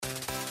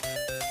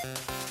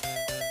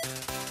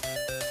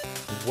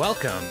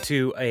Welcome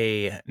to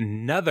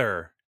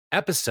another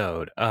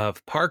episode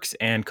of Parks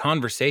and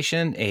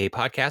Conversation, a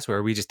podcast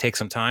where we just take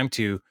some time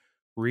to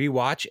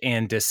rewatch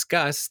and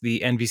discuss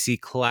the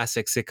NBC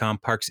classic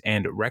sitcom Parks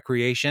and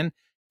Recreation.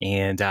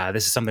 And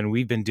this is something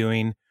we've been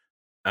doing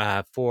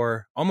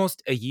for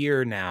almost a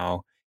year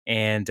now.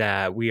 And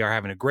we are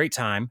having a great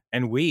time.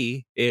 And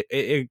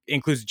it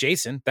includes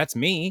Jason, that's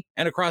me,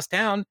 and across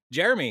town,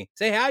 Jeremy.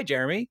 Say hi,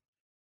 Jeremy.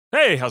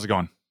 Hey, how's it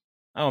going?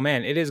 Oh,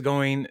 man, it is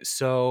going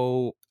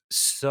so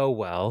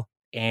well.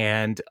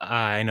 And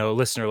I know,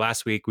 listener,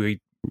 last week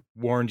we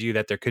warned you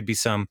that there could be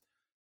some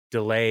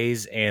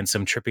delays and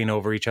some tripping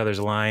over each other's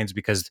lines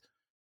because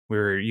we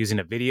were using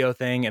a video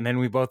thing. And then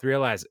we both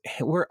realized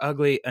we're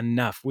ugly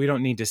enough. We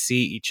don't need to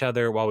see each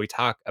other while we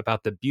talk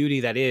about the beauty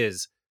that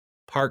is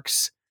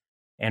Parks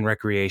and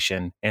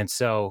Recreation. And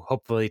so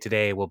hopefully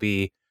today will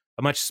be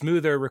a much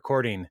smoother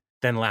recording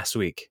than last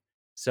week.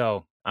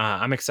 So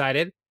I'm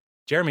excited.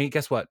 Jeremy,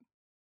 guess what?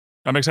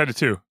 I'm excited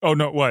too. Oh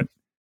no, what?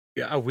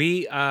 Yeah,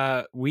 we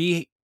have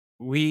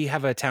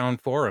a town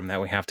forum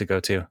that we have to go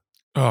to.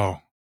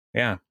 Oh,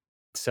 yeah.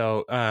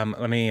 So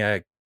let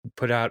me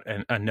put out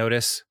a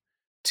notice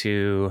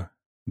to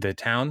the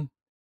town.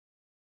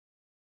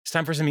 It's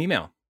time for some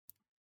email.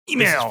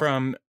 This is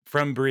from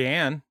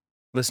Brianne,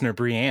 listener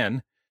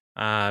Brianne,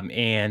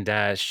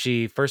 and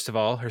she, first of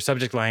all, her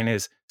subject line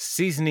is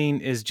 "Seasoning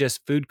is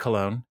just food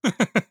cologne,"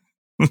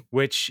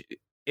 which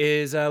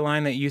is a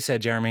line that you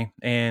said, Jeremy,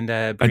 and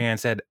Brianne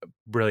said,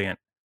 "Brilliant."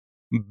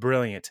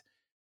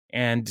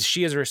 And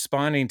she is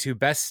responding to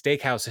Best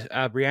Steakhouse.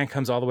 Brianne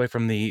comes all the way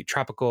from the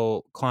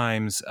tropical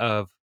climes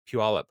of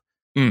Puyallup.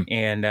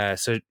 And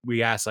so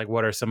we asked, like,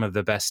 what are some of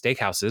the best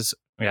steakhouses?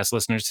 We asked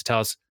listeners to tell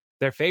us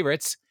their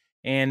favorites.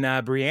 And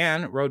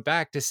Brianne wrote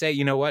back to say,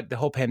 you know what? The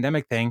whole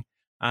pandemic thing,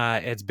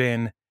 it's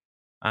been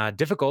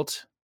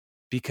difficult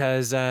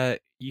because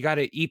you got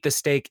to eat the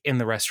steak in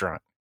the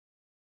restaurant.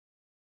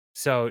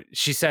 So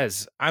she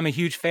says, I'm a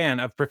huge fan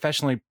of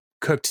professionally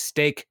cooked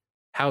steak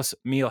house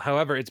meal.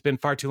 However, it's been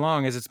far too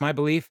long, as it's my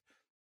belief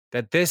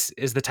that this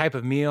is the type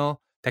of meal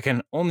that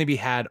can only be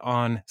had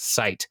on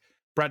site,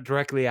 brought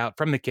directly out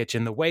from the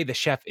kitchen, the way the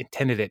chef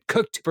intended it,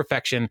 cooked to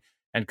perfection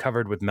and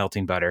covered with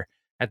melting butter.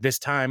 At this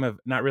time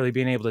of not really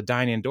being able to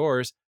dine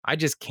indoors, I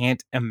just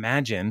can't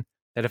imagine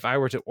that if I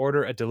were to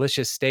order a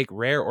delicious steak,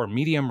 rare or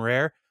medium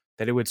rare,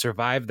 that it would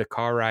survive the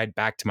car ride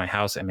back to my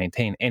house and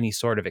maintain any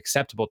sort of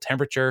acceptable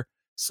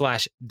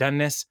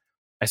temperature/doneness.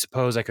 I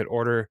suppose I could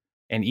order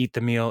and eat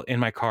the meal in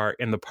my car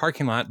in the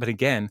parking lot, but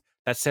again,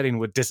 that setting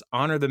would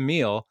dishonor the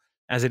meal,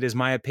 as it is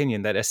my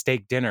opinion that a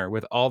steak dinner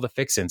with all the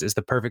fixins is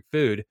the perfect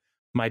food,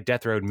 my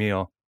death row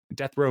meal,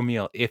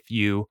 if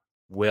you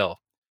will.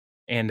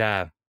 And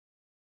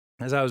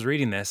as I was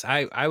reading this,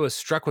 I was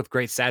struck with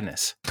great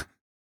sadness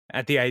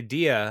at the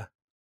idea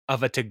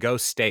of a to-go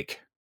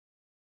steak.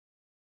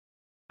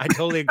 I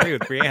totally agree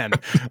with Brianne.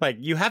 Like,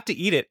 you have to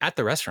eat it at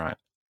the restaurant.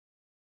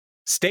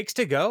 Steaks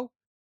to go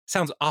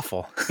sounds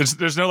awful.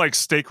 There's no like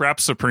steak wrap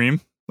supreme,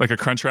 like a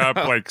crunch wrap,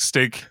 like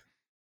steak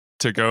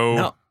to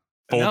go.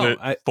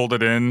 Fold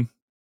it in.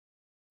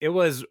 It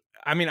was.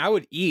 I mean, I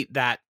would eat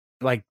that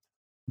like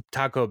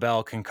Taco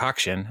Bell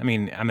concoction. I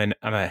mean, I'm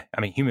a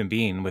human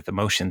being with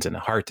emotions and a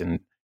heart, and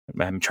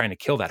I'm trying to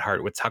kill that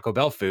heart with Taco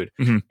Bell food.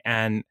 Mm-hmm.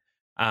 And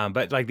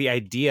but like the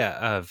idea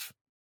of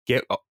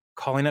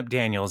calling up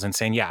Daniel's and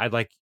saying, yeah, I'd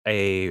like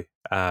the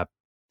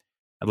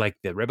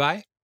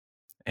ribeye,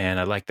 and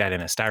I'd like that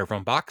in a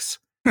styrofoam box,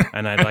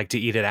 and I'd like to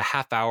eat it a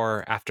half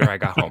hour after I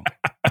got home.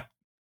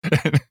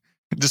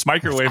 Just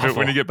microwave it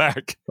when you get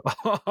back.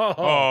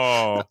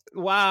 Oh,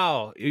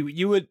 wow!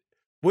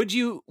 Would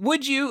you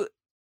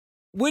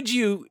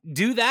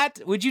do that?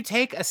 Would you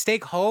take a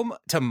steak home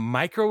to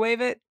microwave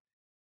it?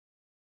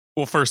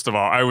 Well, first of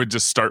all, I would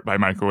just start by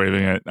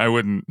microwaving it. I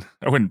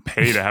wouldn't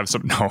pay to have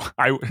some. No,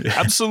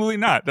 absolutely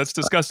not. That's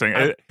disgusting.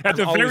 I've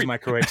always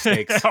microwave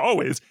steaks.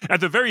 Always.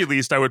 At the very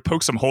least, I would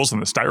poke some holes in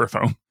the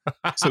styrofoam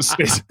so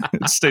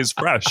it stays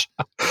fresh.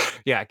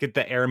 Yeah, get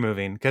the air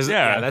moving. Because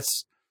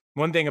that's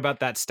one thing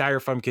about that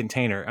styrofoam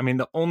container. I mean,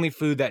 the only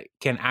food that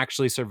can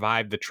actually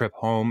survive the trip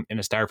home in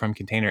a styrofoam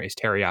container is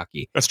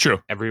teriyaki. That's true.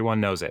 Everyone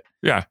knows it.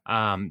 Yeah.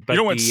 But you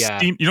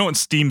don't want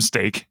steam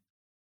steak.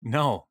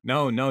 No.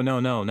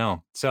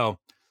 So,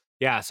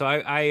 yeah. So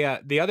I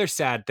the other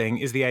sad thing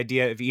is the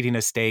idea of eating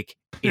a steak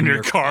in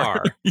your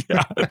car.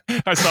 Yeah.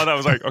 I saw that. I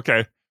was like,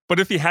 okay. But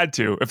if you had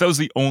to, if that was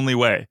the only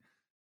way.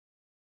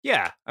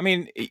 Yeah. I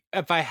mean,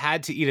 if I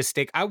had to eat a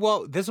steak,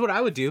 this is what I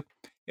would do.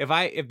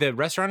 If the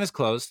restaurant is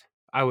closed,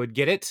 I would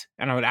get it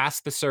and I would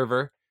ask the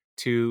server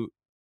to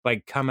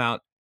like come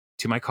out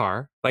to my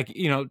car, like,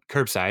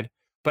 curbside.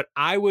 But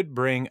I would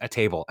bring a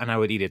table and I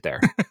would eat it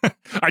there.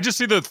 I just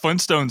see the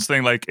Flintstones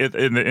thing, like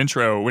in the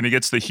intro when he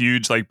gets the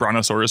huge like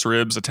brontosaurus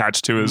ribs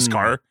attached to his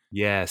car.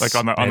 Yes, like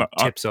on the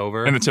tips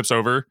over, and the tips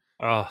over.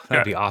 Oh,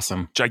 that'd be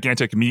awesome!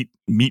 Gigantic meat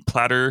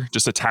platter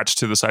just attached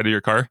to the side of your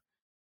car.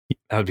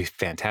 That would be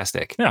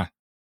fantastic. Yeah,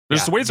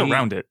 there's ways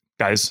around it,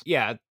 guys.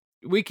 Yeah,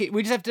 we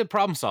just have to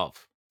problem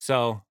solve.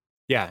 So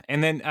Yeah,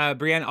 and then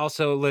Brienne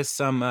also lists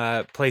some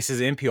places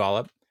in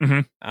Puyallup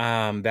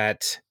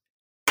that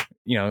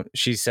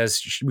she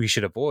says we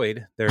should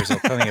avoid. There's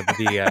plenty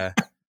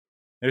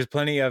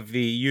of the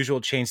usual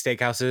chain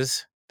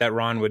steakhouses that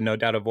Ron would no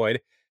doubt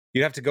avoid.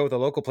 You'd have to go with a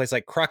local place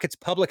like Crockett's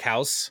Public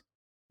House,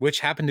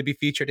 which happened to be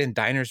featured in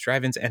Diners,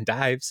 Drive-Ins, and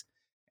Dives.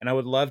 And I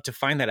would love to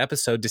find that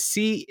episode to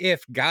see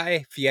if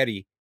Guy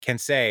Fieri can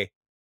say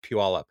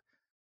Puyallup.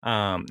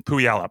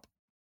 Puyallup.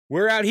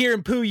 We're out here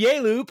in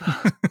Puyallup,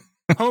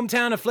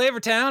 hometown of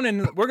Flavortown,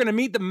 and we're going to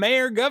meet the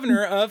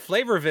mayor-governor of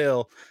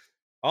Flavorville.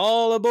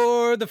 All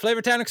aboard the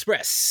Flavortown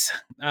Express.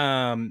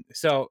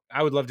 So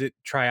I would love to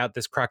try out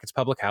this Crockett's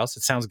Public House.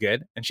 It sounds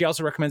good. And she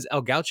also recommends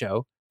El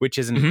Gaucho, which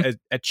is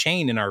a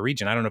chain in our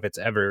region. I don't know if it's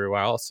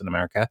everywhere else in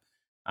America.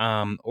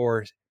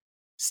 Or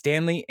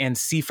Stanley and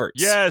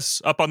Seifert's.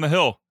 Yes, up on the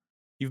hill.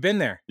 You've been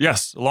there?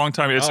 Yes, a long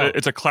time.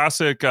 It's a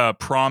classic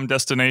prom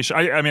destination.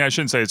 I mean, I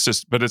shouldn't say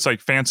but it's like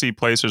fancy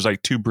place. There's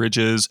like 2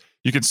 bridges.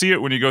 You can see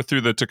it when you go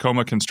through the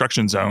Tacoma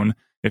construction zone.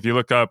 If you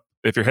look up,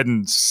 if you're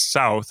heading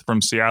south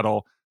from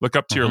Seattle, look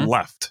up to your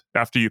left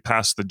after you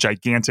pass the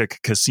gigantic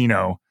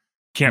casino.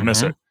 Can't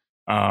miss it.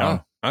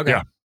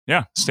 Okay.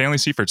 Yeah. Stanley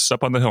Seifert's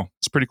up on the hill.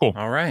 It's pretty cool.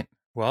 All right.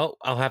 Well,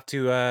 I'll have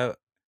to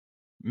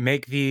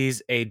make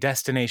these a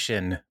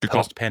destination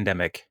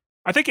post-pandemic.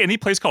 I think any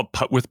place called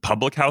with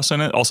Public House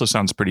in it also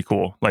sounds pretty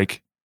cool.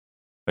 Like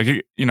I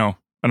don't know.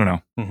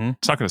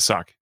 It's not going to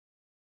suck.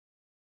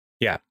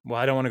 Yeah. Well,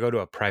 I don't want to go to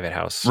a private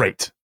house.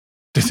 Right.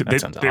 They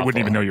wouldn't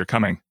even know you're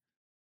coming.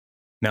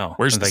 No.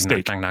 Where's the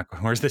steak?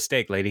 Where's the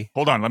steak, lady?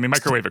 Hold on. Let me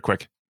microwave it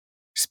quick.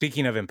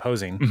 Speaking of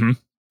imposing,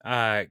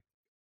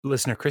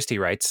 listener Christy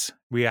writes,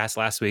 we asked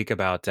last week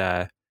about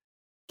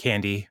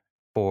candy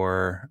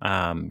for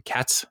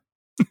cats.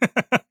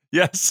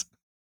 Yes.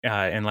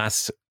 In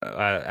last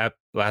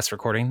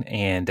recording,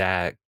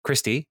 and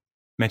Christy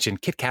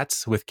mentioned Kit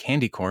Kats with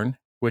candy corn,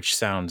 which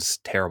sounds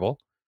terrible.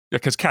 Yeah,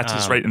 because cats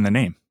is right in the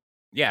name.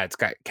 Yeah, it's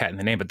got cat in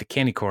the name, but the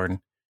candy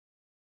corn,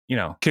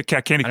 Kit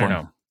Kat candy corn. I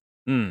don't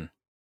know.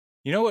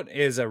 You know what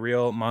is a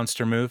real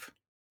monster move?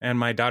 And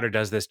my daughter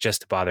does this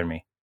just to bother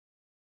me.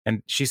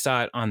 And she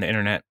saw it on the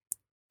internet,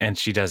 and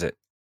she does it.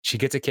 She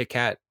gets a Kit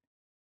Kat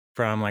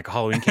from like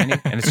Halloween candy,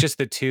 and it's just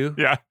the 2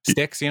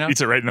 sticks. Eats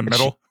it right in the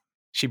middle.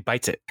 She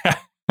bites it.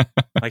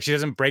 Like she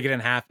doesn't break it in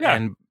half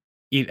and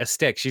eat a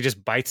stick. She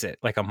just bites it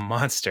like a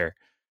monster.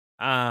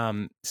 So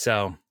I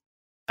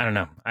don't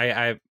know.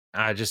 I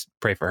just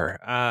pray for her.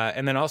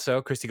 And then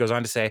also Christy goes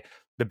on to say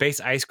the base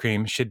ice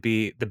cream should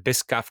be the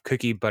Biscoff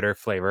cookie butter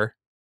flavor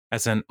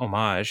as an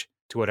homage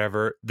to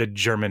whatever the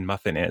German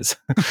muffin is.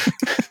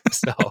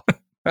 So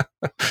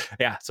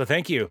so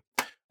thank you.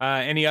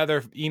 Any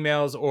other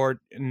emails or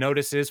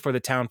notices for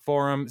the town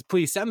forum,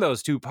 please send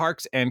those to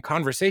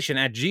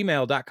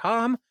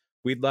parksandconversation@gmail.com.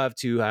 We'd love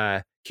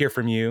to hear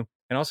from you.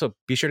 And also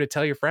be sure to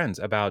tell your friends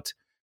about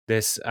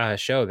this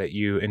show that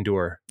you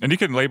endure. And you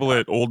can label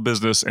it old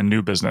business and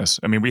new business.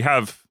 I mean, we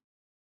have,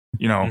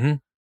 a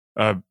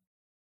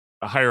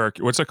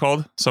hierarchy. What's it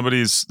called?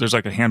 There's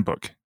like a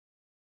handbook.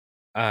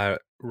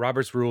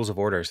 Robert's Rules of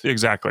Orders.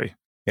 Exactly.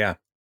 Yeah.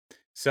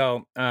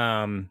 So,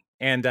 I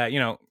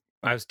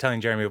was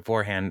telling Jeremy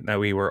beforehand that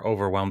we were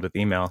overwhelmed with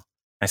email.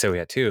 I said we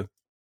had 2,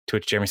 to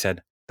which Jeremy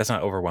said, that's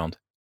not overwhelmed.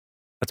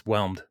 That's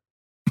whelmed.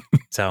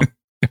 So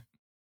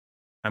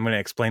I'm going to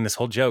explain this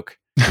whole joke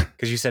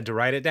because you said to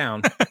write it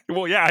down.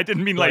 Well, yeah, I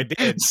didn't mean I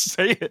did.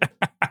 Say it.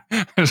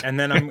 And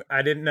then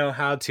I didn't know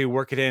how to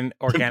work it in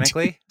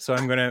organically. So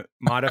I'm going to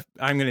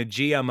I'm going to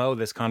GMO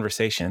this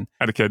conversation.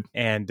 Had a kid.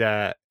 And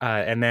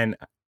then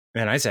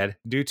I said,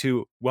 due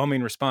to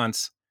whelming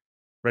response,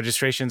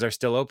 registrations are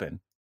still open.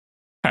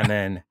 And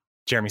then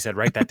Jeremy said,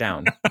 write that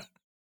down.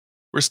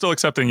 We're still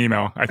accepting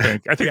email, I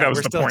think. I think that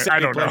was the point. I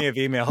don't know. Plenty of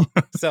email.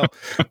 So,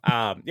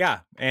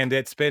 and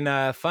it's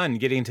been fun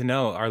getting to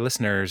know our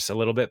listeners a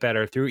little bit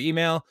better through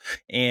email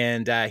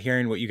and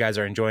hearing what you guys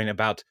are enjoying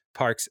about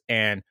parks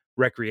and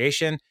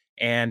recreation.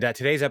 And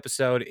today's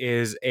episode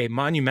is a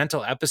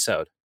monumental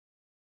episode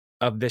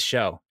of this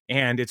show.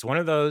 And it's one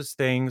of those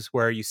things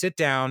where you sit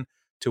down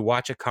to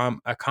watch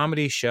a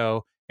comedy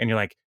show and you're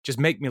like, just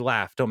make me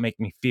laugh. Don't make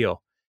me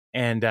feel.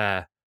 And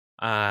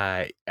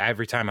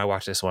every time I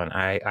watch this one,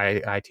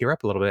 I tear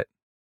up a little bit.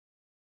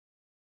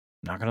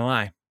 Not gonna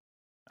lie,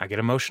 I get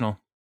emotional,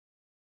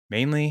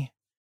 mainly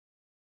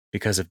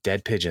because of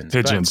dead pigeons.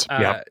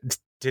 But,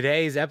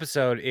 today's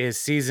episode is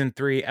season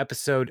 3,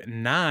 episode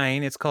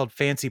 9. It's called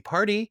Fancy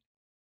Party,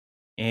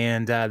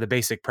 and the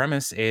basic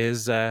premise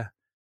is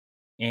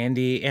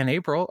Andy and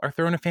April are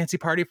throwing a fancy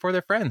party for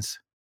their friends.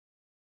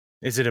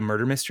 Is it a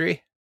murder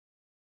mystery?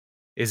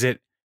 Is it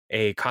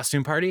a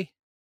costume party?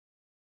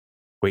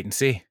 Wait and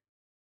see.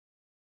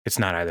 It's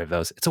not either of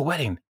those. It's a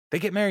wedding. They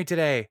get married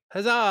today.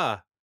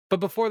 Huzzah! But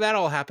before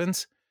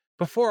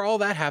all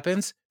that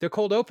happens, they're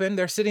cold open.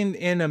 They're sitting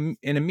in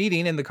a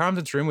meeting in the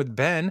conference room with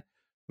Ben,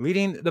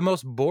 leading the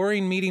most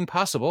boring meeting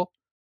possible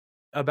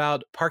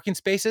about parking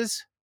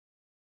spaces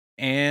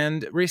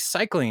and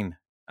recycling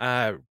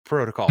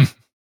protocol.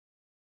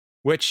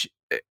 Which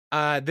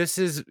this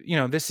is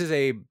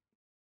a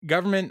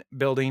government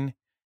building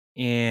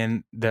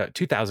in the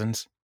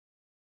 2000s,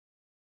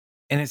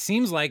 and it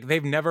seems like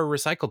they've never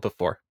recycled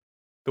before.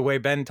 The way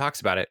Ben talks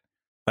about it,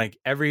 like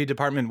every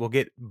department will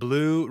get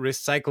blue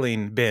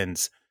recycling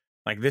bins.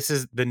 Like this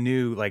is the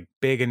new like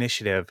big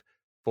initiative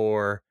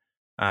for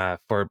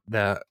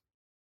the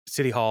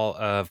City Hall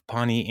of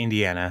Pawnee,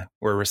 Indiana.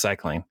 We're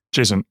recycling.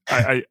 Jason,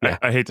 I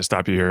hate to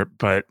stop you here,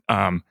 but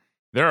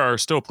there are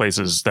still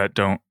places that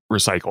don't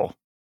recycle.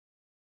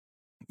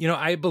 You know,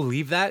 I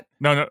believe that.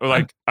 No,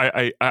 like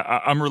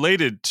I'm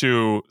related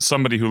to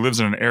somebody who lives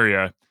in an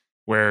area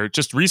where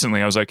just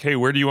recently I was like, hey,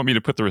 where do you want me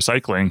to put the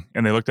recycling?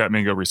 And they looked at me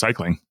and go,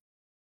 recycling.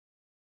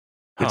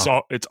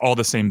 Huh. It's all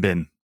the same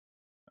bin.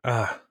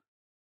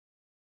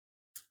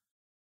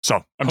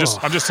 So I'm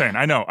just saying,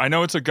 I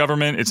know it's a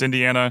government, it's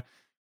Indiana.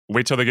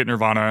 Wait till they get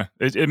Nirvana.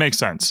 It makes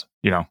sense,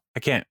 you know. I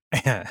can't.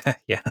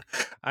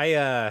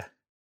 Yeah.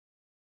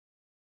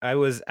 I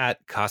was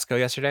at Costco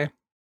yesterday.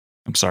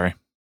 I'm sorry.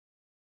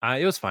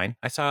 It was fine.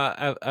 I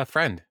saw a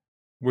friend,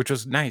 which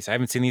was nice. I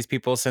haven't seen these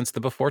people since the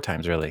before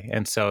times, really.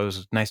 And so it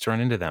was nice to run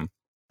into them.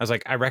 I was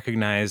like, I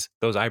recognize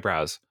those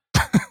eyebrows.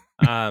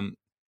 But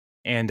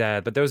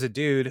there was a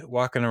dude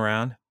walking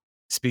around,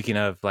 speaking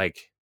of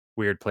like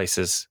weird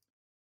places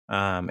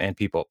and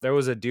people. There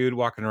was a dude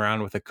walking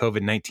around with a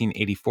COVID-19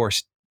 84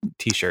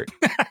 t-shirt.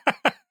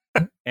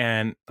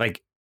 And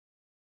like,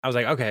 I was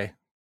like, okay,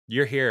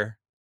 you're here.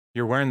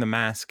 You're wearing the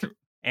mask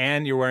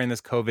and you're wearing this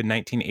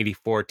COVID-19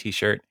 84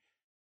 t-shirt.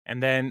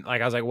 And then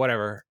like, I was like,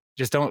 whatever,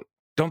 just don't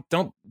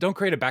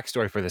create a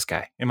backstory for this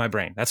guy in my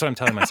brain. That's what I'm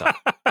telling myself.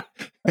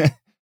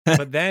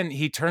 But then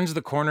he turns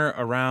the corner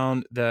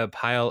around the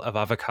pile of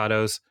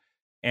avocados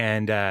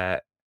and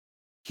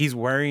he's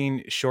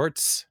wearing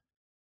shorts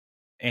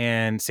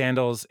and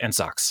sandals and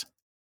socks.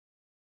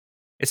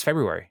 It's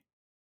February.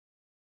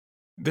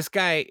 This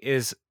guy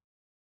is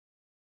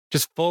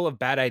just full of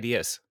bad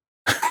ideas.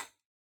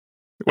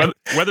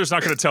 Weather's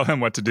not going to tell him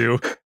what to do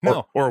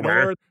or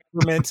where.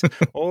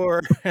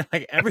 Or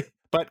like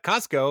but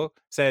Costco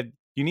said,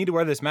 you need to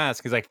wear this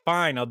mask. He's like,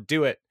 fine, I'll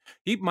do it.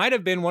 He might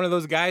have been one of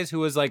those guys who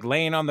was like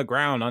laying on the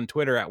ground on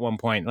Twitter at one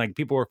point. Like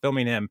people were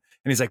filming him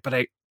and he's like, but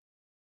I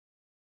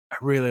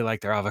really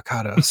like their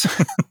avocados.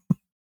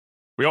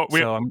 We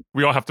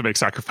all have to make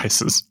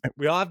sacrifices.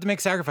 We all have to make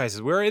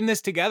sacrifices. We're in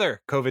this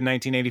together,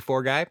 COVID-19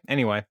 84 guy.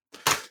 Anyway,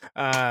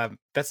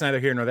 that's neither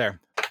here nor there.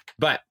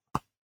 But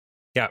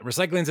yeah,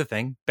 recycling's a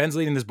thing. Ben's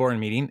leading this boring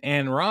meeting,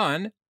 and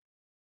Ron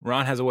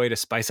has a way to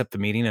spice up the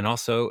meeting and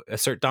also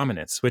assert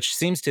dominance, which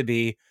seems to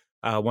be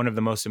one of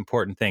the most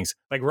important things.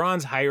 Like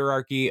Ron's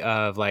hierarchy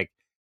of like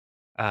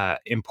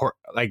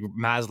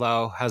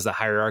Maslow has the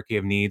hierarchy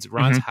of needs.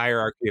 Ron's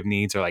hierarchy of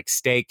needs are like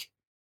steak,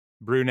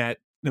 brunette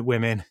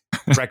women,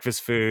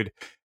 breakfast food,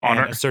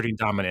 and asserting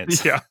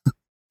dominance. Yeah.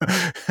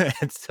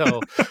 And so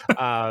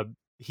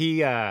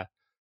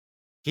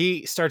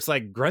he starts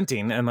like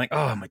grunting and like,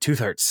 oh, my tooth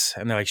hurts.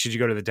 And they're like, should you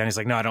go to the dentist?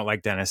 Like, no, I don't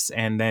like dentists.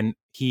 And then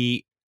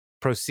he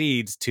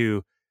proceeds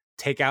to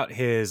take out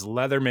his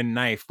Leatherman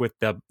knife with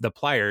the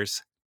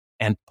pliers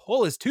and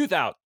pull his tooth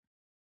out.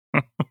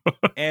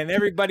 And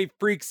everybody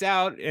freaks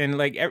out. And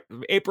like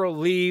April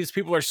leaves,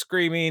 people are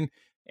screaming,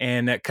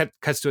 and that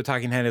cuts to a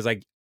talking head is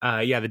like,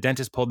 yeah, the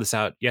dentist pulled this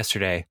out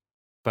yesterday,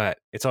 but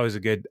it's always a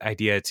good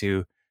idea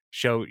to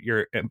show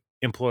your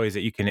employees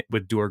that you can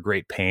endure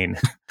great pain.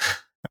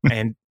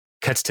 And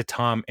cuts to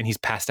Tom, and he's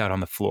passed out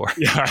on the floor.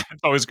 Yeah,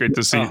 it's always great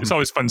to see. It's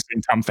always fun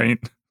seeing Tom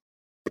faint.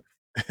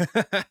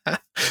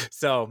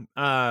 So,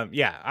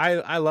 yeah,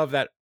 I love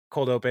that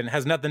cold open. It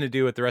has nothing to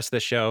do with the rest of the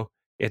show.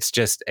 It's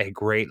just a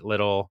great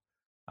little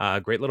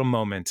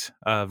moment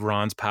of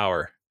Ron's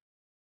power.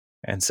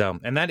 And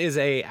that is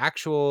a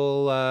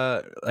actual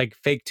like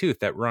fake tooth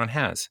that Ron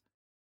has.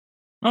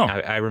 Oh,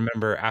 I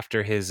remember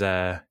after his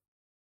after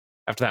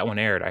that one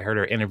aired, I heard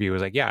her interview. It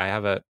was like,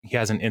 yeah, he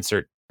has an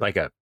insert, like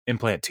a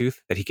implant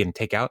tooth that he can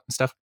take out and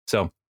stuff.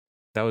 So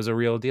that was a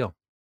real deal.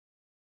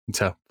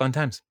 So fun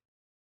times.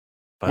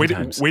 Way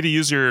to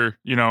use your,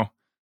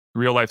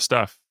 real life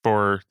stuff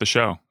for the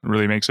show. It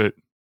really makes it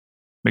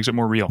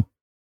more real.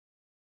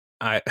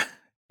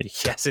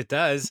 Yes, it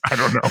does. I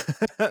don't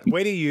know.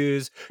 Way to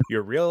use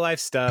your real life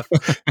stuff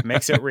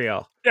makes it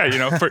real.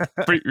 Yeah, for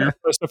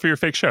stuff for your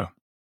fake show.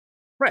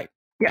 Right.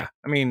 Yeah.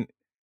 I mean,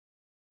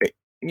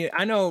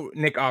 I know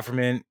Nick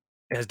Offerman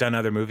has done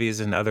other movies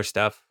and other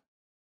stuff,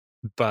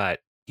 but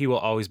he will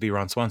always be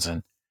Ron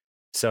Swanson.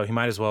 So he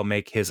might as well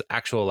make his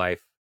actual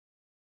life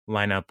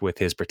line up with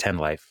his pretend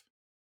life.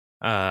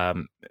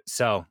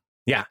 So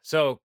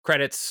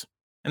credits.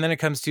 And then it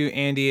comes to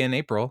Andy and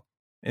April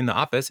in the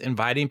office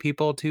inviting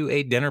people to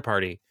a dinner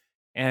party.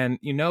 And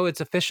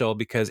it's official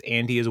because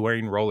Andy is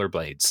wearing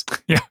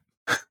rollerblades. Yeah.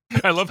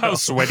 I love how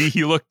sweaty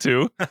he looked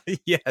too.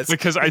 Yes.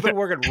 Because I've been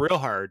working real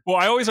hard. Well,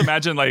 I always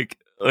imagine like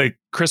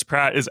Chris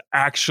Pratt is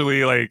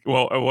actually like,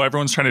 well,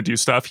 everyone's trying to do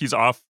stuff. He's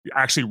off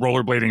actually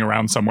rollerblading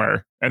around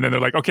somewhere. And then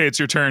they're like, okay, it's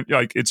your turn.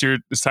 Like it's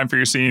time for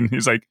your scene.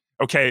 He's like,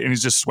 okay. And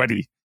he's just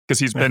sweaty because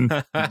he's been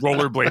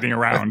rollerblading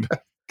around.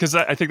 Because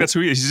I think that's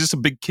who he is. He's just a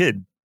big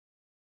kid.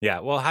 Yeah.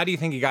 Well, how do you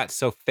think he got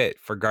so fit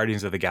for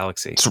Guardians of the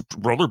Galaxy? It's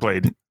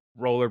rollerblade.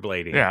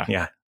 Rollerblading. Yeah.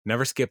 Yeah.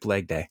 Never skip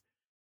leg day.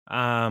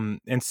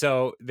 And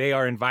so they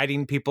are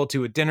inviting people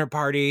to a dinner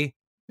party,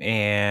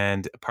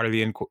 and part of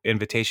the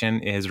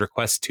invitation is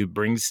request to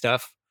bring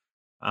stuff.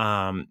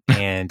 And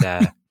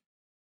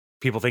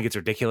people think it's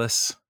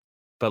ridiculous,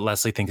 but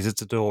Leslie thinks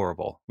it's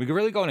adorable. We could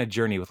really go on a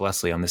journey with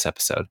Leslie on this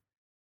episode.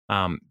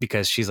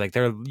 Because she's like,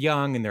 they're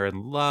young and they're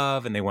in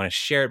love and they want to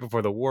share it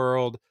before the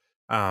world.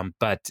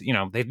 But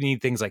they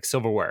need things like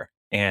silverware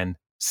and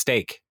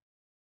steak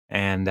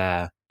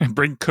and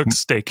bring cooked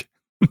steak.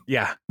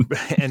 Yeah.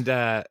 And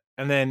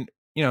then,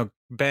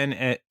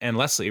 Ben and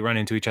Leslie run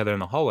into each other in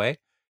the hallway,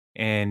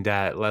 and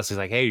Leslie's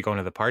like, hey, you going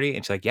to the party?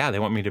 And she's like, yeah, they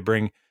want me to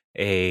bring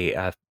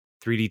a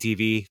 3D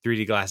TV,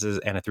 3D glasses,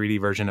 and a 3D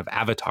version of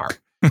Avatar.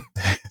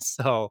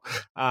 So,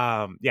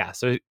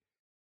 so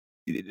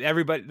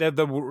everybody,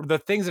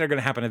 the things that are going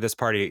to happen at this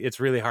party, it's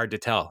really hard to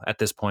tell at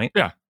this point.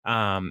 Yeah.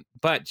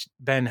 But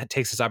Ben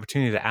takes this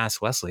opportunity to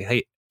ask Leslie,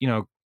 hey,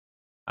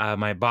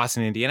 my boss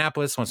in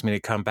Indianapolis wants me to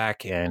come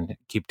back and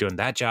keep doing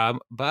that job,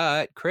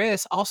 but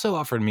Chris also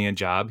offered me a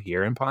job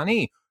here in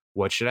Pawnee.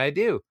 What should I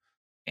do?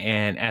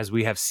 And as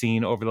we have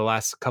seen over the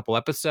last couple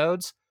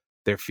episodes,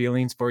 their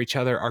feelings for each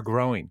other are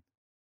growing.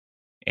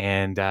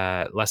 And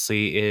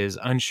Leslie is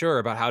unsure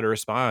about how to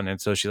respond. And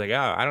so she's like,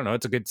 oh, I don't know.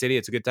 It's a good city.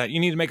 It's a good time. You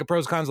need to make a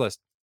pros cons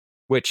list,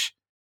 which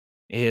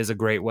is a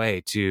great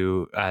way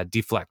to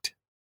deflect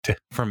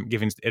from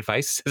giving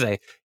advice. Say,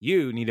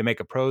 you need to make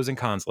a pros and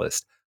cons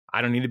list.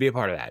 I don't need to be a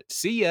part of that.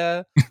 See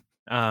ya.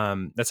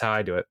 That's how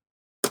I do it.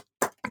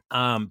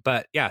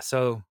 But yeah,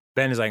 so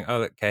Ben is like,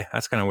 oh, okay,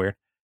 that's kind of weird.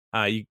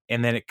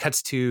 And then it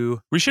cuts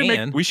to we should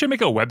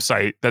make a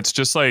website that's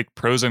just like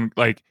pros and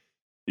like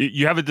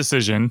you have a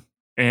decision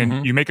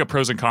and you make a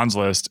pros and cons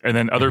list, and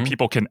then other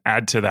people can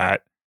add to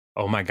that.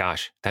 Oh my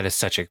gosh, that is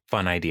such a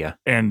fun idea.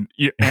 And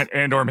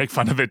or make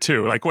fun of it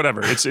too. Like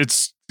whatever. It's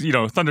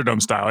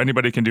Thunderdome style.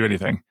 Anybody can do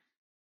anything.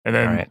 And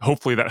then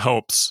hopefully that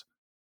helps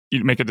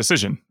you make a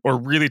decision or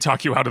really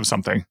talk you out of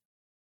something.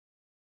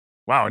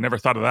 Wow, I never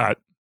thought of that.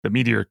 The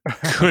meteor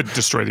could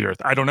destroy the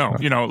Earth. I don't know.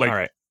 All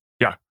right.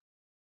 Yeah.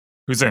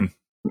 Who's in?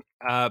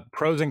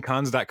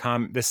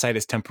 Prosandcons.com. This site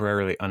is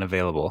temporarily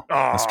unavailable.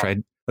 Oh.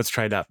 Let's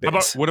try that.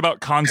 What about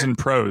cons and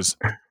pros?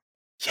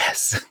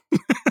 Yes.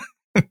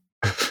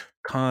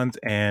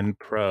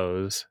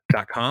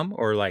 consandpros.com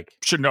or like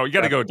no, you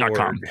got to go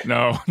 .com.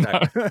 No.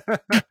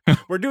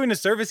 We're doing a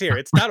service here.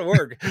 It's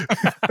 .org.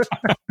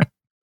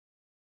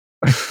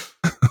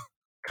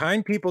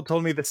 Kind people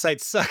told me the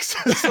site sucks.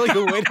 So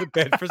you wait a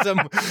bit for some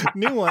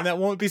new one that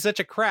won't be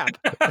such a crap.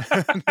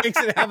 Makes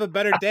it have a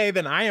better day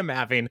than I am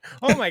having.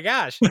 Oh my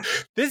gosh.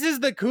 This is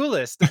the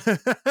coolest.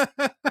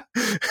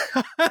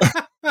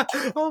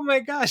 Oh my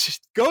gosh.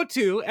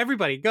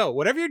 Everybody go.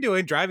 Whatever you're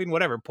doing, driving,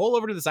 whatever, pull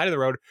over to the side of the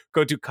road,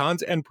 go to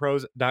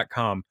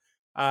consandpros.com.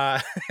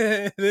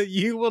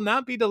 You will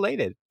not be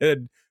delighted.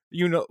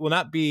 You will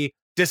not be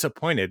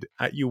disappointed.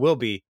 You will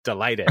be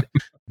delighted.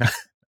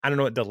 I don't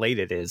know what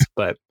delighted is,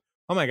 but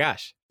oh my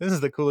gosh, this is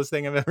the coolest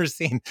thing I've ever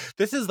seen.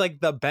 This is like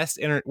the best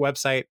internet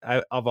website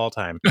of all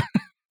time.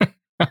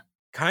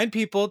 Kind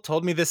people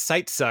told me this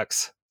site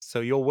sucks, so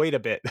you'll wait a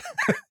bit.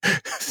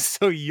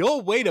 For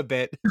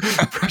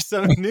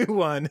some new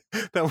one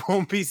that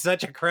won't be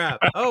such a crap.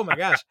 Oh my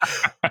gosh.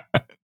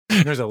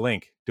 There's a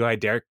link. Do I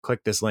dare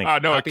click this link?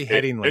 No, Copy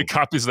heading link. It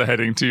copies the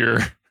heading to your...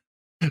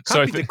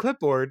 Copy the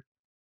clipboard.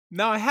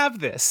 Now I have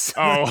this.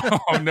 Oh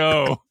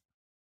no.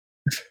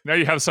 Now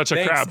you have such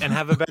a crap. And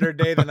have a better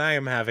day than I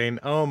am having.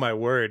 Oh my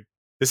word.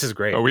 This is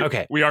great.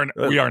 Okay. We are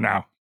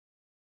now.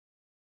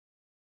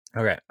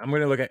 Okay. I'm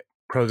going to look at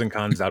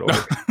prosandcons.org.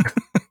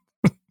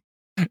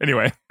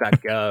 Anyway.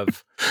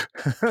 .gov.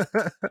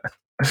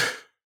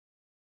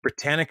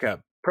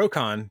 Britannica.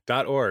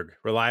 Procon.org.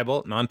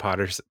 Reliable,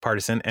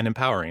 nonpartisan, and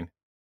empowering.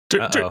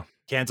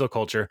 Cancel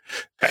culture.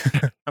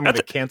 I'm going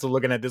to cancel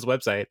looking at this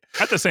website.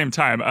 At the same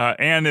time,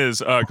 Anne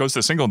goes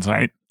to single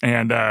tonight,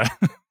 and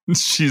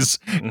she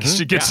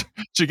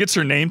gets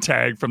her name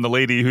tag from the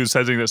lady who's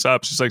setting this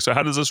up. She's like, so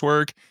how does this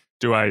work?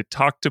 Do I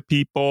talk to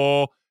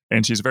people?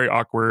 And she's very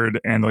awkward.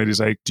 And the lady's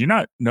like, do you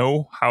not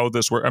know how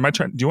this works?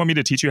 Do you want me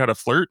to teach you how to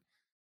flirt?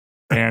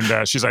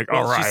 And she's like,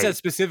 all right. She said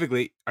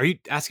specifically, are you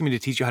asking me to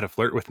teach you how to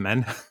flirt with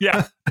men?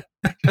 Yeah.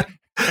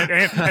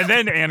 and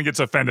then Anne gets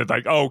offended,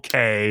 like,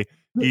 okay,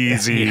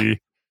 easy. Yeah.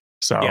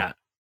 So yeah.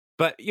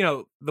 But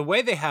the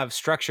way they have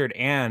structured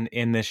Anne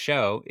in this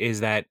show is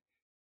that,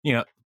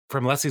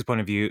 from Leslie's point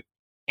of view,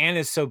 Anne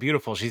is so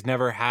beautiful. She's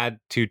never had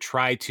to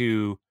try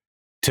to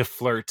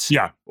flirt,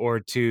 or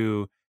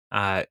to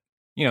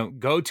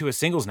go to a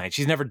singles night.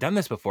 She's never done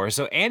this before.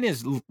 So Anne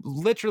is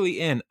literally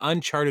in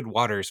uncharted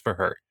waters for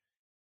her.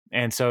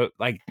 And so,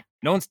 like,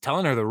 no one's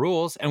telling her the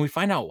rules, and we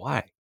find out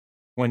why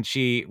when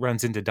she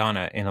runs into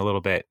Donna in a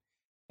little bit.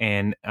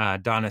 And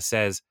Donna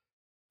says,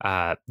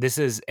 this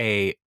is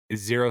a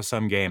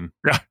zero-sum game.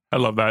 Yeah, I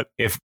love that.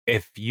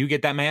 If you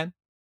get that man,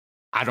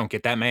 I don't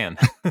get that man.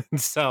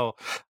 So,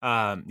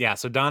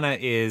 so Donna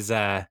is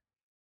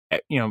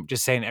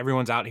just saying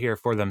everyone's out here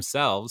for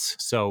themselves.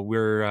 So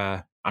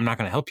I'm not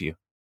going to help you.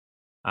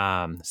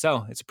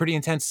 So it's a pretty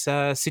intense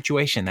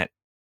situation that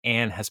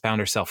Anne has found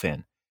herself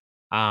in.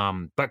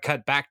 But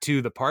cut back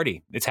to the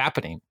party. It's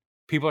happening.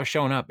 People are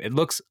showing up. It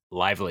looks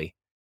lively.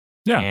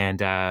 Yeah.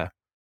 And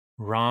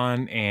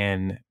Ron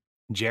and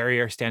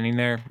Jerry are standing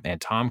there, and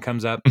Tom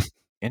comes up,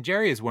 and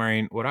Jerry is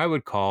wearing what I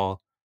would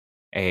call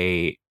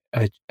a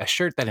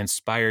shirt that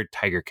inspired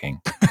Tiger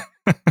King.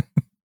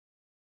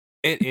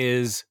 It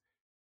is,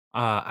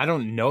 I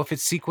don't know if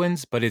it's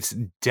sequins, but it's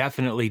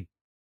definitely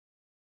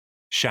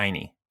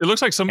shiny. It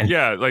looks like some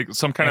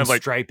kind of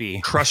like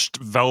stripy crushed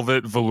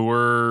velvet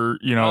velour,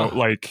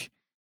 like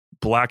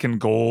black and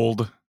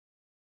gold.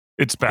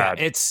 It's bad.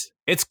 Yeah,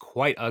 it's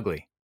quite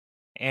ugly.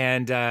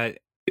 And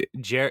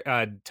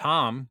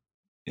Tom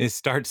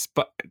starts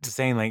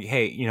saying like,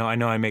 hey, I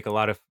know I make a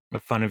lot of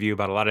fun of you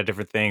about a lot of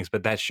different things,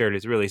 but that shirt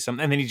is really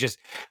something. And then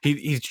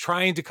he's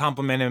trying to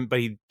compliment him, but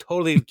he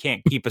totally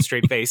can't keep a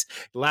straight face.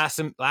 Laughs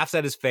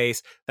at his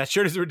face. That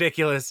shirt is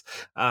ridiculous.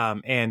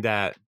 And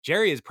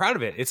Jerry is proud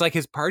of it. It's like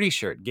his party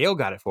shirt. Gail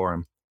got it for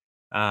him.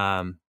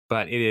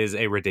 But it is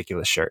a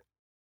ridiculous shirt.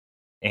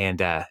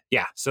 And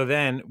so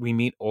then we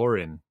meet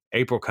Oren.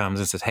 April comes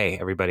and says, hey,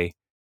 everybody.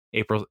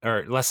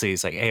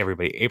 Leslie's like, hey,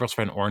 everybody, April's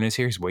friend Oren is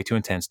here. He's way too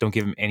intense. Don't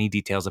give him any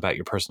details about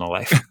your personal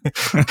life.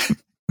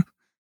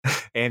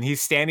 And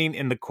he's standing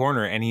in the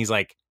corner, and he's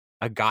like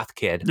a goth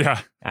kid. Yeah.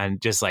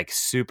 And just like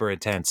super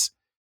intense.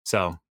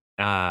 So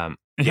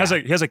he has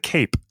a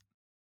cape.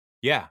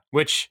 Yeah.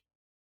 Which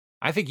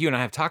I think you and I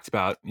have talked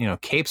about.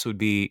 Capes would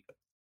be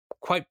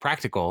quite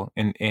practical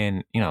in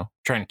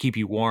trying to keep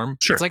you warm.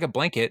 Sure. It's like a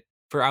blanket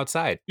for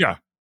outside. Yeah.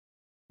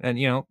 And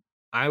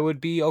I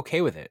would be okay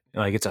with it.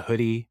 Like, it's a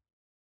hoodie.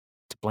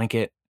 It's a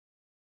blanket.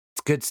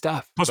 It's good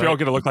stuff. Plus, we all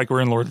get to look like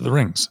we're in Lord of the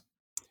Rings.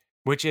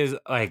 Which is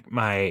like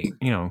my,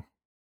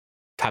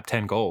 top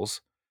 10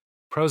 goals.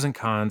 Pros and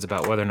cons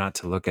about whether or not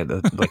to look at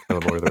the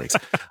Lord of the Rings.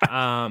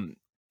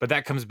 But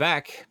that comes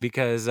back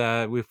because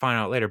we find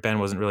out later Ben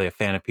wasn't really a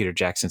fan of Peter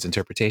Jackson's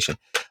interpretation.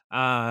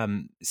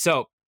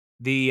 So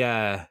we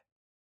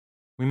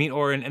meet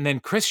Oren, and then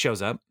Chris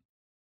shows up,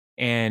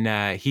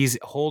 and he's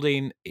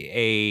holding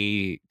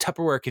a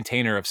Tupperware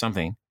container of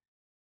something.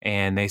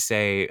 And they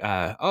say,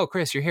 oh,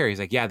 Chris, you're here. He's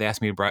like, yeah, they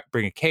asked me to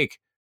bring a cake,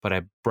 but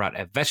I brought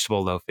a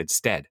vegetable loaf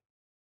instead.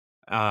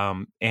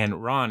 And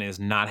Ron is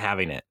not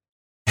having it.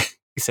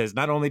 He says,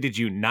 not only did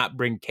you not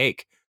bring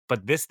cake,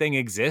 but this thing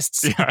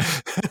exists.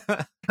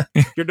 Yeah.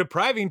 You're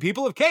depriving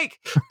people of cake.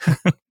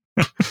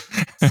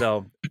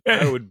 So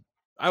I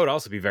would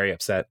also be very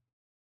upset.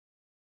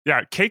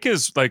 Yeah, cake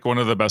is like one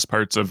of the best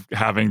parts of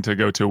having to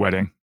go to a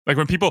wedding. Like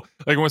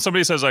when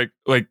somebody says like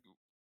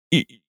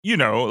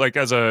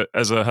as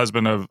a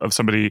husband of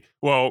somebody,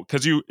 well,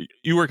 because you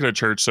work at a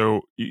church,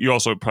 so you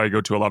also probably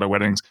go to a lot of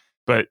weddings.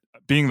 But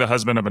being the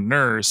husband of a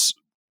nurse,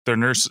 their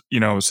nurse,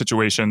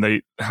 situation,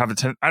 they have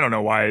I don't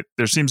know why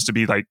there seems to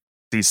be like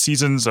these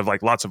seasons of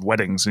like lots of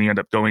weddings, and you end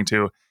up going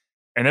to.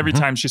 And every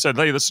time she said,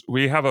 "Hey,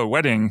 we have a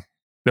wedding,"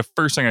 the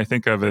first thing I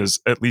think of is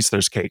at least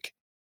there's cake.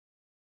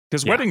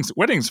 Because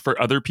weddings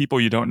for other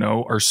people you don't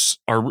know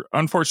are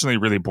unfortunately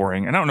really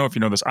boring. And I don't know if you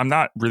know this. I'm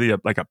not really a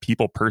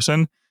people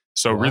person.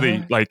 So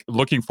really like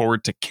looking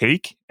forward to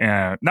cake,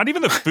 and not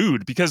even the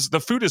food, because the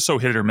food is so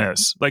hit or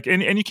miss. Like,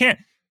 and you can't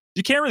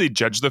really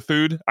judge the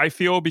food, I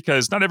feel,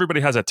 because not everybody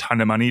has a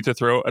ton of money to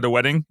throw at a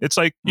wedding. It's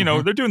like,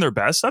 they're doing their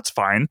best. That's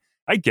fine.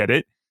 I get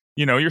it.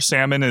 Your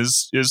salmon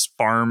is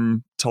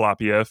farm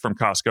tilapia from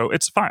Costco.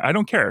 It's fine. I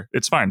don't care.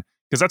 It's fine.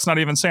 Because that's not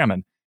even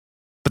salmon.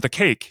 But the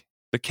cake,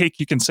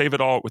 you can save it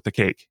all with the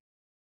cake.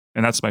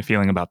 And that's my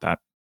feeling about that.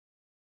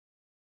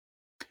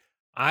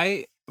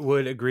 I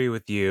would agree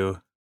with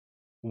you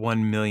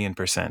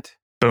 1,000,000%.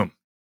 Boom.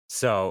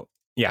 So,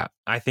 yeah,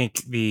 I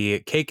think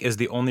the cake is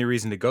the only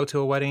reason to go to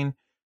a wedding.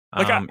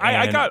 Like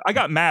I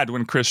got mad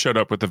when Chris showed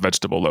up with the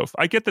vegetable loaf.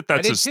 I get that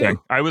that's his thing.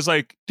 I was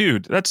like,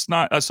 dude, that's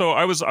not. So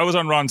I was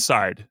on Ron's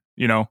side,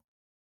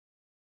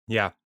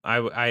 Yeah,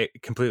 I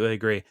completely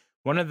agree.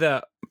 One of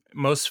the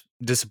most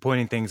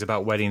disappointing things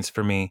about weddings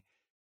for me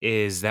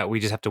is that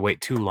we just have to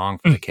wait too long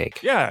for the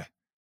cake. Yeah.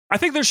 I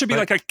think there should be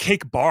like a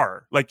cake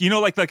bar, like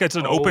it's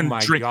an open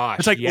drink. Gosh,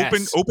 it's like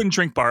open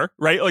drink bar,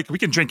 right? Like we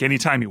can drink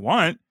anytime you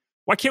want.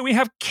 Why can't we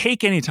have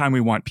cake anytime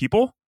we want,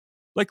 people?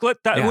 Like would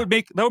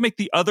make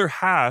the other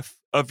half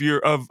of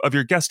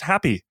your guest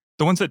happy.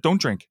 The ones that don't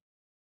drink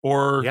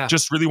or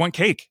just really want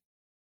cake,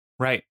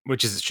 right?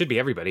 Which should be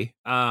everybody.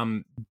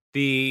 I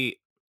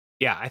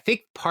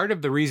think part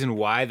of the reason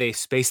why they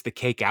space the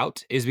cake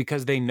out is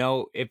because they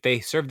know if they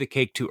serve the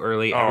cake too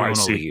early, everyone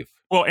will leave.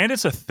 Well, and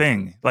it's a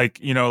thing, like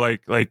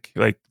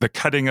the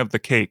cutting of the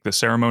cake, the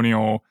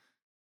ceremonial,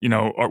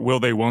 or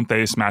will they, won't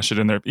they smash it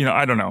in there?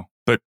 I don't know,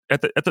 but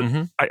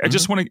I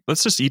just want to,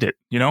 let's just eat it.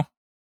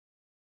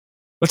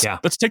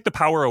 Let's take the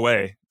power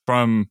away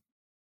from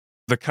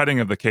the cutting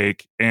of the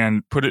cake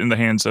and put it in the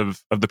hands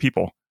of the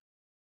people.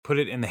 Put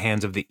it in the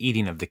hands of the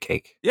eating of the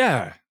cake.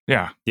 Yeah.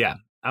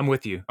 I'm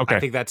with you. Okay. I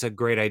think that's a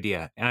great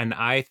idea, and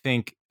I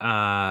think,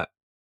 I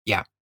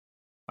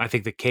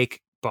think the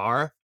cake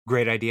bar,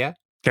 great idea.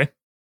 Okay.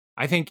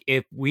 I think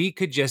if we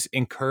could just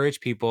encourage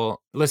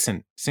people,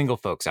 listen, single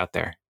folks out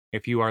there,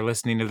 if you are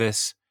listening to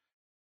this,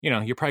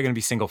 you're probably going to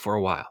be single for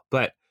a while.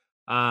 But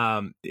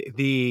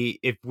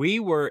if we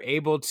were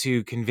able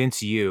to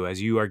convince you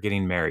as you are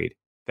getting married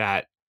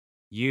that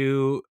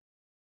you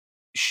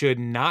should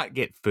not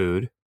get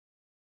food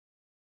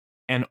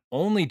and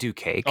only do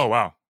cake. Oh,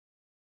 wow.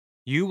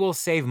 You will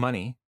save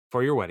money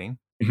for your wedding,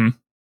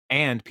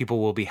 and people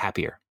will be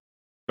happier.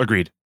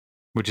 Agreed.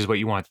 Which is what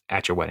you want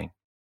at your wedding.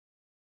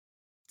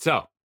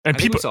 So, and I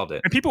think we solved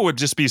it. And people would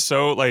just be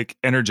so like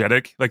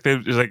energetic, like they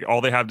like all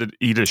they have to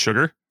eat is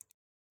sugar.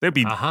 They'd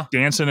be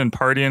dancing and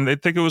partying.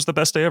 They'd think it was the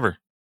best day ever.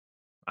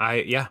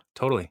 Yeah,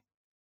 totally.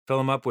 Fill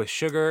them up with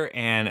sugar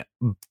and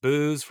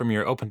booze from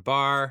your open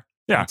bar.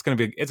 Yeah, it's gonna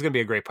be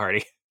a great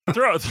party.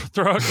 throw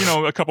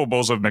out a couple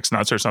bowls of mixed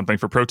nuts or something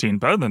for protein.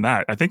 But other than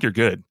that, I think you're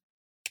good.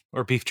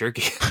 Or beef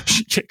jerky.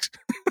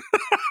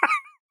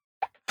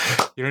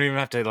 You don't even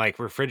have to like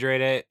refrigerate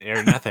it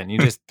or nothing. You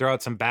just throw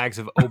out some bags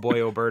of Oh Boy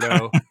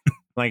Oberto.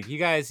 Like, you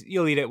guys,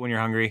 you'll eat it when you're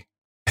hungry.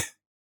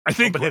 I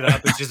think open it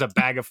up. It's just a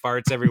bag of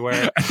farts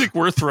everywhere. I think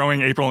we're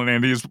throwing April and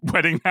Andy's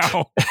wedding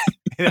now.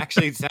 It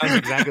actually sounds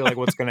exactly like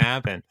what's going to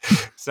happen.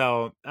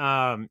 So,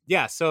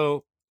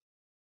 So,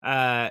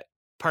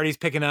 party's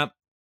picking up,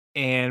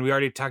 and we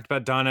already talked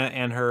about Donna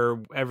and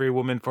her every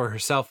woman for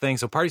herself thing.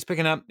 So, party's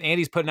picking up.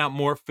 Andy's putting out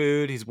more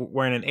food. He's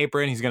wearing an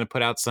apron. He's going to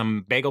put out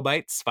some bagel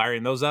bites,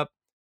 firing those up.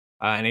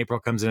 And April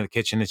comes into the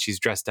kitchen and she's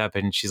dressed up,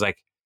 and she's like,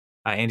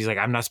 Andy's like,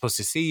 I'm not supposed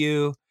to see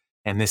you.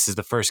 And this is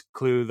the first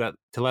clue that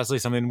to Leslie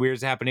something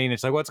weird's happening.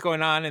 It's like, what's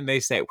going on? And they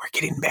say, we're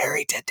getting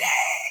married today.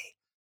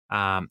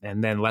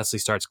 And then Leslie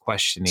starts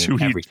questioning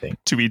everything.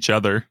 To each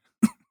other.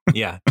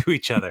 Yeah, to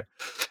each other.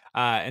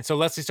 And so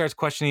Leslie starts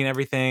questioning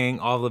everything,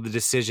 all of the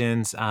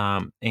decisions.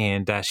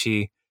 And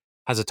she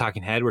has a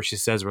talking head where she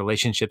says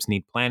relationships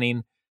need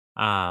planning.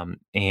 I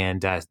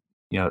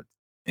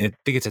think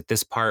it's at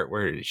this part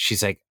where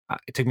she's like,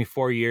 it took me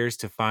 4 years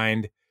to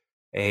find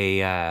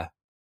a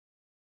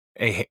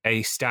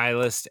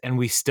stylist, and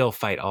we still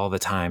fight all the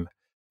time.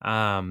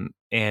 So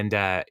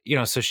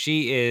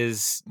she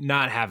is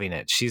not having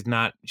it. She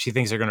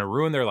thinks they're going to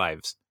ruin their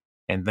lives.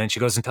 And then she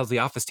goes and tells the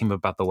office team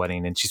about the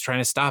wedding, and she's trying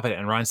to stop it.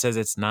 And Ron says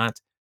it's not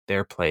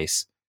their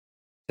place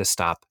to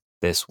stop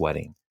this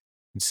wedding.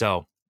 And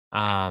so,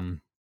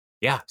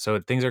 so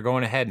things are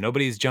going ahead.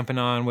 Nobody's jumping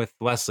on with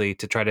Leslie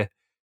to try to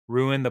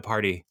ruin the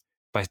party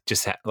by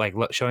just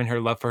showing her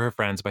love for her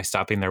friends by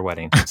stopping their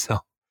wedding. So,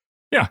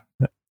 yeah.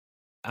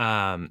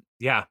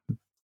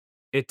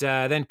 It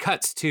then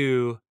cuts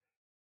to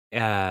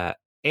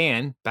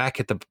Anne back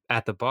at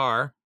the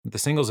bar, the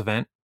singles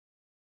event,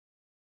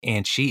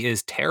 and she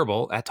is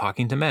terrible at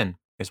talking to men,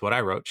 is what I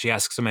wrote. She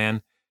asks a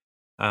man,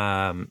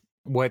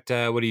 what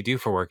do you do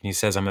for work? And he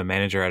says, I'm a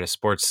manager at a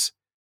sports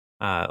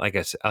like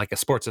a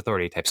sports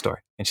authority type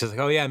store. And she's like,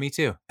 oh yeah, me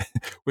too.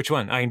 Which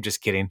one? I'm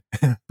just kidding.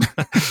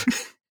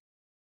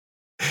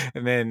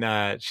 And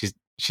then she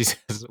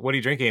says, what are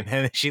you drinking?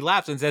 And she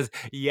laughs and says,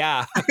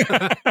 yeah.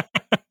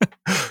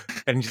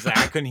 And she's like,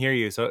 I couldn't hear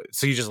you. So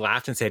you just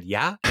laughed and said,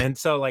 yeah. And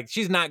so like,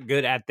 she's not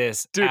good at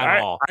this at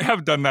all. I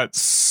have done that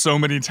so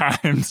many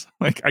times.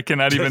 Like, I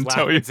cannot just even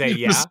tell you. And say,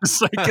 yeah.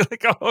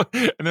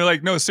 And they're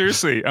like, no,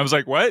 seriously. I was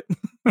like, what?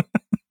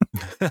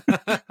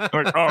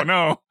 Like, oh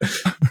no.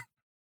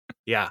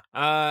 Yeah.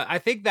 I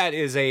think that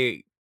is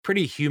a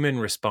pretty human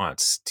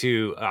response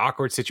to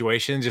awkward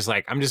situations. Just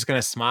like, I'm just going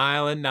to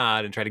smile and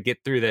nod and try to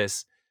get through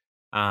this.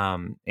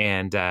 And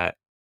Anne's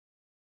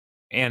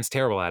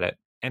terrible at it.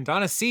 And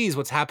Donna sees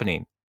what's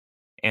happening,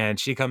 and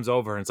she comes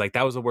over and it's like,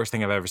 that was the worst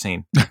thing I've ever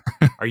seen.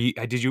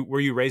 Were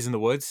you raised in the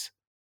woods?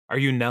 Are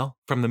you Nell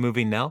from the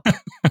movie Nell?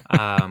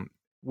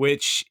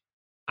 Which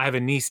I have a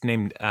niece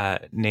named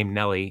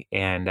Nellie,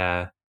 and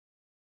that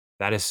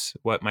is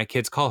what my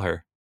kids call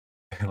her.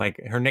 Like,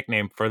 her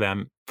nickname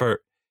from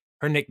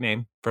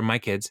my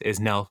kids is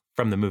Nell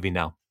from the movie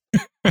Nell.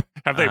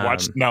 Have they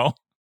watched Nell?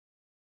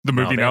 The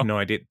movie They Nell? have no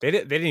idea. They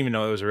didn't even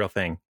know it was a real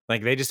thing.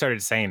 Like, they just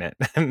started saying it.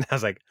 And I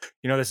was like,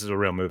 this is a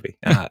real movie.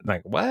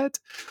 Like, what?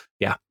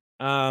 Yeah.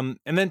 And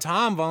then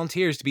Tom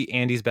volunteers to be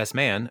Andy's best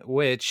man,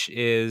 which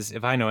is,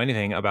 if I know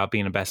anything about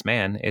being a best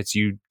man, it's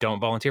you don't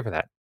volunteer for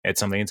that. It's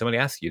something somebody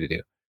asks you to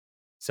do.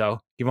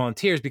 So he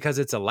volunteers because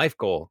it's a life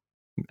goal,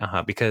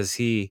 because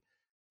he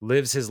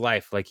lives his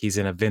life like he's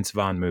in a Vince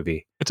Vaughn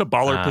movie. It's a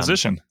baller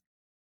position.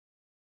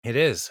 It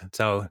is.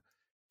 So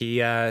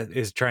he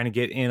is trying to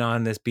get in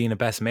on this being a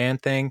best man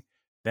thing.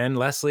 Then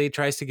Leslie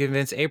tries to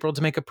convince April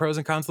to make a pros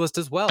and cons list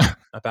as well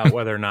about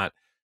whether or not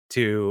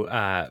to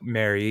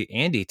marry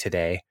Andy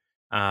today.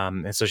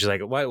 And so she's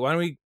like, why don't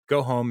we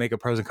go home, make a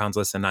pros and cons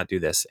list, and not do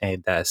this?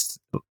 And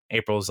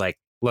April's like,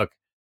 look,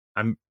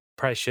 I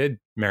probably should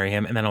marry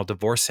him, and then I'll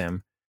divorce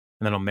him,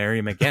 and then I'll marry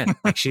him again.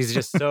 Like, she's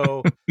just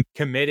so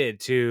committed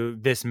to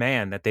this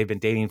man that they've been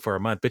dating for a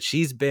month, but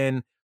she's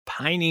been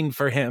pining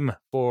for him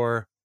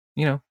for,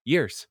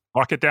 years.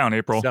 Lock it down,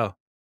 April. So,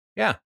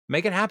 yeah,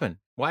 make it happen.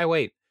 Why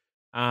wait?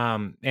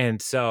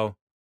 And so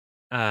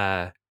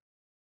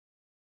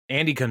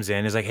Andy comes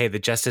in, is like, hey, the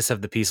justice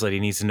of the peace lady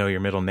needs to know your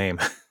middle name.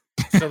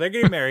 So they're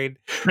getting married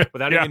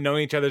without even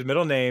knowing each other's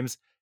middle names.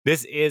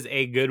 This is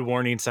a good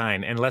warning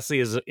sign. And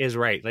Leslie is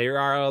right. There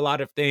are a lot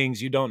of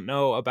things you don't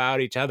know about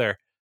each other.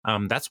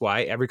 That's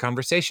why every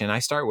conversation I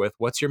start with,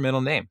 what's your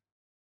middle name?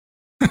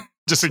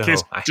 Just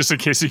in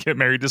case you get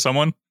married to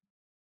someone.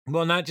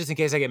 Well, not just in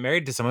case I get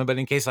married to someone, but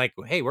in case like,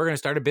 hey, we're going to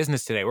start a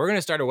business today. We're going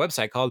to start a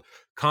website called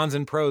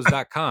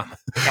consandpros.com.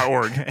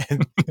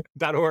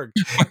 .org.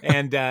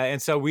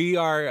 And so we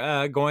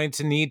are going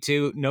to need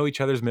to know each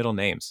other's middle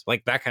names.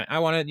 Like that kind of, I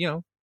want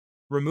to,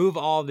 remove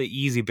all the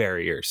easy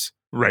barriers.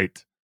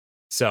 Right.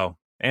 So,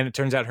 and it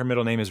turns out her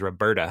middle name is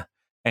Roberta.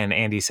 And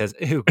Andy says,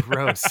 ew,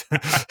 gross.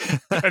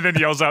 And then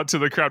yells out to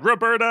the crowd,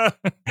 Roberta.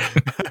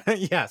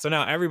 Yeah. So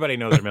now everybody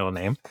knows her middle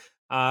name.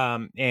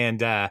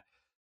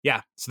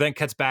 Yeah. So then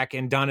cuts back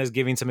and Donna's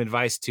giving some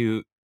advice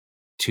to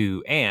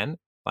Anne,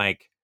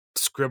 like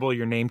scribble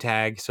your name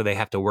tag so they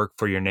have to work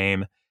for your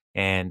name.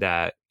 And,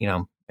 and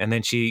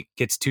then she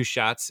gets 2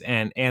 shots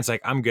and Anne's like,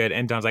 I'm good.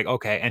 And Donna's like,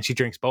 okay. And she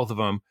drinks both of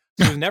them.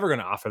 She was never going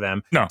to offer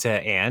them to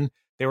Anne.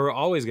 They were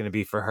always going to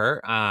be for her.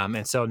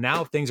 And so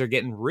now things are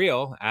getting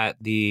real at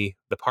the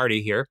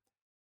party here.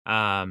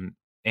 And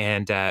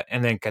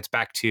then cuts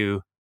back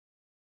to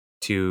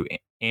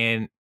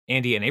Andy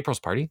and April's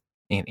party.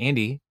 And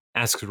Andy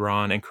asks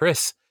Ron and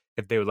Chris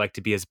if they would like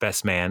to be his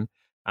best man.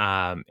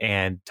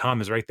 And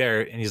Tom is right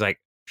there and he's like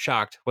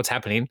shocked. What's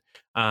happening?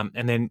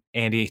 And then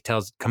Andy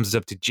comes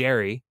up to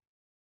Jerry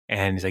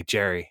and he's like,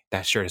 Jerry,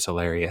 that shirt is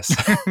hilarious.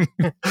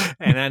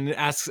 And then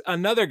asks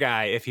another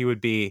guy if he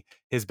would be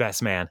his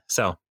best man.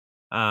 So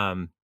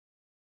Tom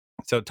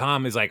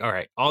is like, all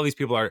right, all these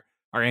people are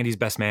Andy's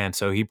best man.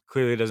 So he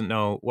clearly doesn't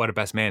know what a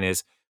best man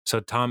is. So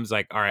Tom's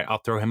like, all right,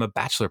 I'll throw him a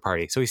bachelor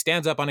party. So he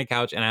stands up on a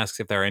couch and asks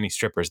if there are any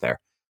strippers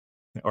there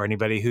or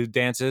anybody who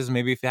dances,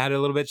 maybe if you had a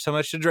little bit so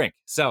much to drink.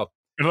 So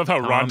I love how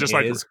Ron just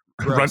like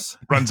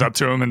runs up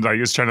to him and like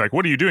is trying to like,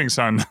 what are you doing,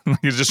 son?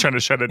 He's just trying to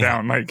shut it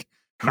down. Like,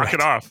 knock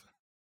it off.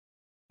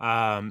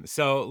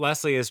 So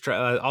Leslie is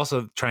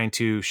also trying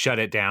to shut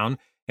it down.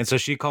 And so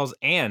she calls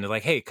Anne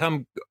like, hey,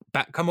 come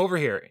over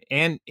here.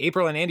 And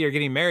April and Andy are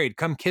getting married.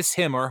 Come kiss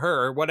him or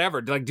her or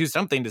whatever. Like do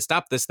something to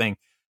stop this thing.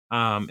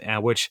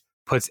 Which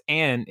puts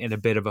Anne in a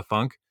bit of a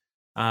funk.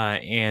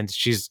 And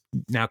she's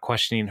now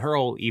questioning her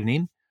whole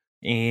evening.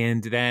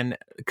 And then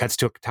cuts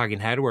to a talking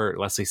head where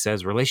Leslie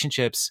says Mm.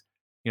 relationships,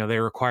 they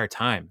require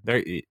time.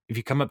 If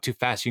you come up too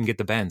fast, you can get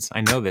the bends.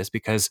 I know this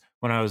because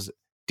when I was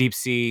deep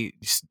sea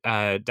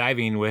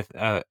diving with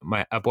a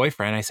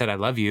boyfriend, I said, I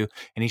love you.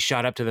 And he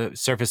shot up to the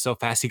surface so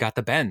fast, he got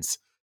the bends.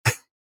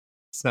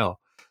 So,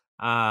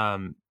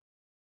 and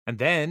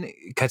then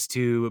it cuts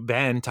to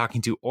Ben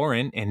talking to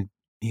Oren and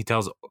he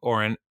tells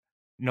Oren,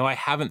 no, I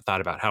haven't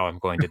thought about how I'm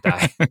going to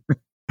die.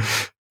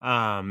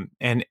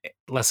 And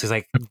Leslie's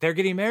like, they're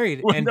getting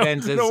married. Well, and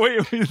Ben says,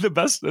 wait,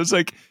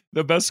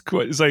 the best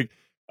quote is like,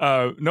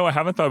 no, I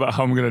haven't thought about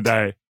how I'm going to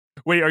die.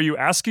 Wait, are you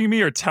asking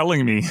me or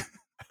telling me?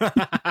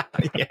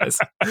 Yes.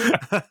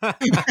 And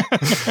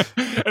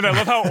I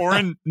love how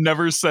Oren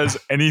never says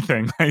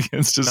anything. Like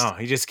it's just no,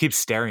 he just keeps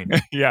staring.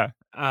 Yeah.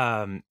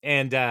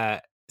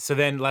 So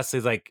then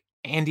Leslie's like,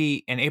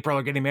 Andy and April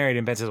are getting married,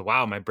 and Ben says,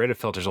 wow, my Brita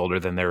filter's older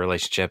than their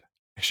relationship.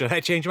 Should I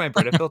change my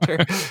Brita filter?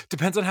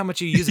 Depends on how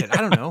much you use it. I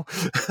don't know.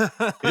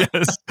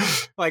 Yes.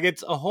 Like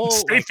it's a whole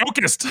stay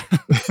focused.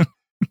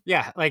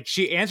 Yeah, like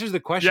she answers the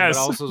question, Yes.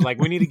 but also is like,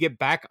 we need to get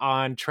back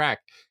on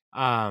track.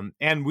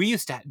 And we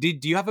used to. Do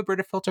you have a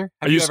Brita filter?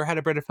 Have you ever had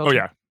a Brita filter? Oh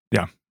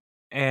yeah.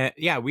 And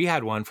yeah, we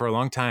had one for a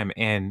long time,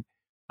 and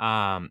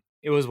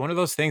it was one of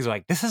those things where,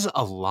 like, this is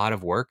a lot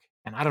of work,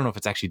 and I don't know if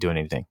it's actually doing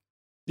anything.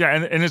 Yeah,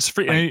 and it's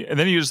free, and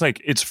then you just like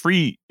it's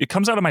free. It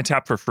comes out of my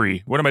tap for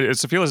free. What am I? It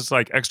feels it's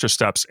like extra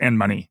steps and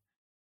money.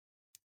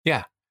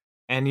 Yeah,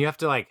 and you have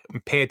to like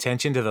pay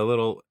attention to the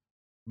little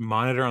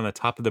monitor on the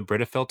top of the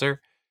Brita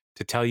filter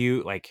to tell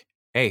you like,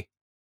 hey,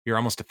 you're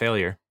almost a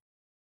failure.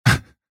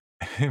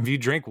 If you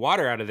drink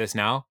water out of this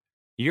now,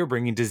 you're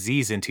bringing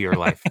disease into your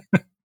life.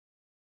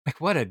 Like,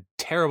 what a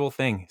terrible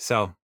thing.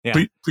 So yeah,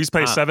 please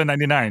pay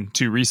 $7.99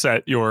 to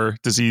reset your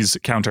disease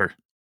counter.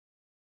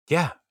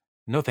 Yeah,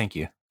 no, thank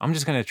you. I'm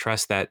just going to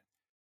trust that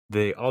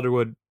the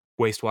Alderwood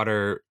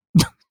wastewater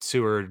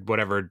sewer,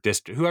 whatever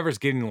district, whoever's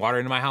getting water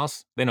into my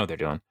house, they know what they're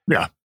doing.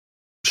 Yeah,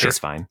 sure. It's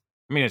fine.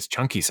 I mean, it's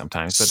chunky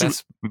sometimes, but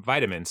that's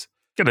vitamins.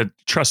 Gotta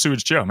trust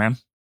Sewage Joe, man.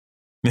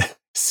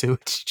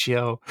 Sewage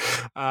Joe.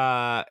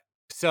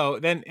 So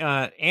then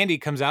Andy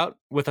comes out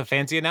with a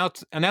fancy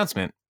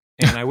announcement,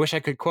 and I wish I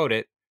could quote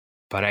it,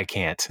 but I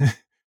can't.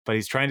 But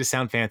he's trying to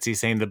sound fancy,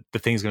 saying the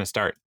thing's going to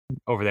start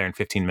over there in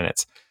 15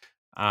 minutes.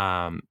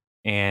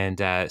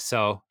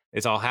 So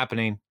it's all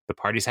happening. The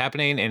party's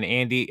happening, and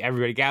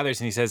everybody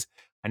gathers, and he says,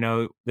 I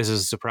know this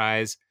is a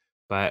surprise,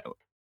 but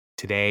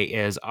today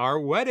is our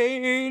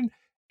wedding.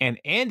 And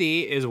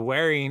Andy is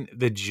wearing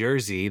the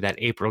jersey that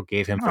April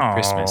gave him for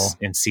Christmas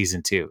in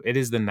season 2. It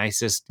is the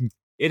nicest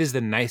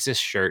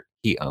shirt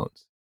he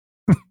owns.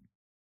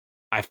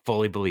 I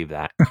fully believe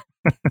that.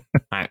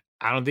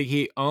 I don't think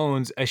he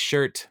owns a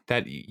shirt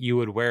that you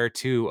would wear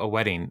to a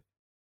wedding,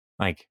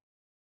 like,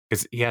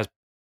 because he has,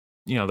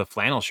 the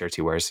flannel shirts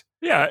he wears.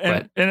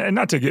 Yeah, and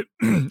not to get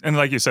and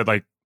like you said,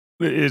 like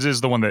it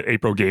is the one that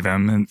April gave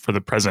him and for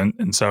the present,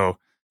 and so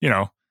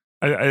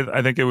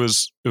I think it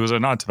was a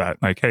nod to that.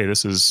 Like, hey,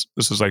 this was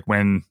like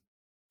when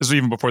this was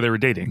even before they were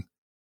dating.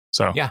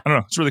 So yeah, I don't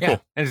know, it's really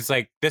cool. And it's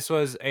like this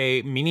was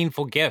a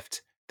meaningful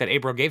gift that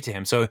April gave to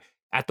him. So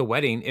at the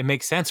wedding, it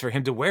makes sense for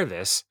him to wear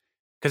this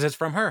because it's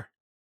from her,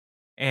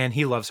 and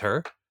he loves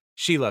her.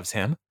 She loves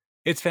him.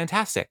 It's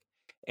fantastic.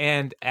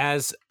 And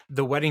as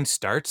the wedding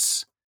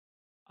starts,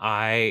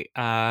 I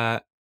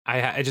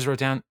just wrote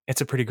down,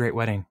 it's a pretty great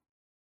wedding.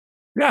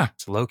 Yeah.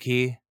 It's low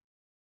key.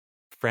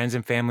 Friends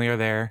and family are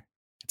there.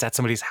 It's at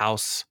somebody's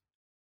house.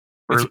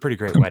 It's a pretty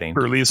great wedding.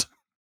 Burley's.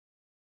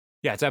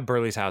 Yeah, it's at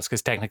Burley's house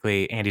because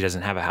technically Andy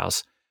doesn't have a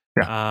house.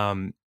 Yeah.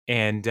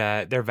 And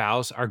their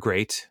vows are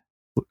great.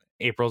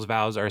 April's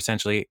vows are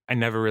essentially, I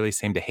never really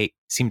seem to hate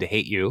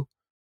you.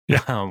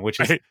 Yeah. Which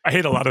is I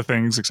hate a lot of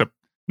things except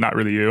not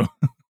really you.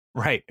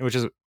 Right, which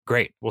is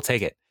great. We'll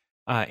take it.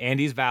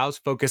 Andy's vows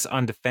focus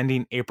on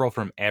defending April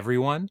from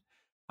everyone.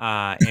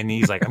 And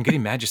he's like, I'm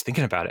getting mad just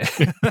thinking about it.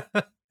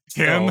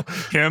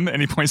 Him,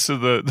 and he points to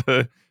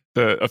the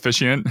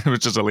officiant,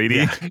 which is a lady.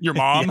 Yeah. Your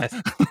mom.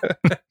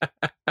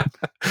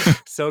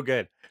 So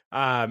good.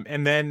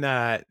 And then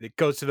it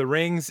goes to the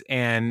rings,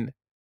 and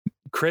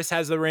Chris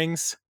has the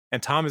rings,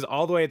 and Tom is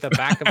all the way at the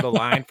back of the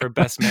line for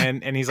best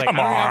man, and he's like, I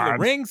don't have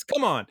the rings.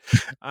 Come on.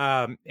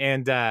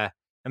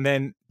 And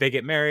then they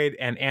get married,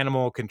 and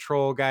animal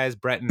control guys,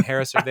 Brett and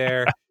Harris, are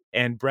there.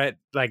 And Brett,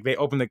 like, they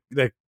open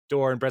the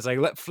door, and Brett's like,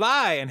 let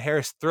fly. And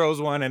Harris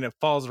throws one, and it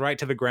falls right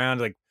to the ground.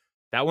 Like,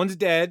 that one's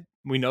dead.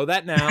 We know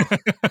that now.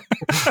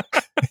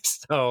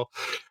 So,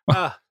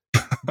 I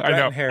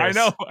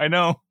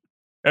know.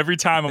 Every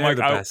time I'm like,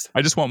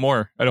 I just want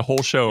more at a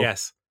whole show.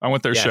 Yes. I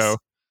want their show.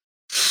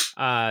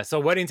 So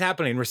wedding's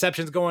happening,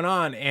 reception's going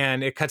on,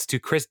 and it cuts to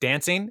Chris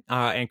dancing.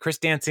 And Chris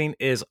dancing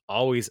is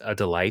always a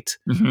delight.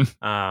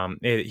 Mm-hmm.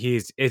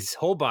 His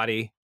whole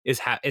body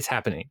is it's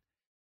happening.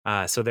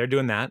 So they're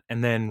doing that,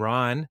 and then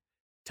Ron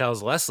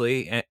tells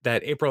Leslie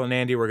that April and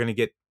Andy were going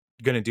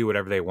to do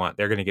whatever they want.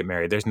 They're going to get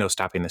married. There's no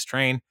stopping this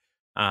train.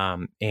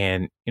 And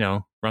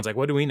Ron's like,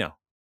 what do we know?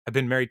 I've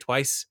been married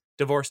twice,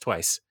 divorced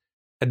twice,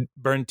 I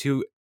burned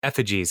 2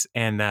 effigies,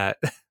 and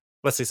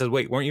Leslie says,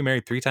 wait, weren't you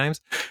married 3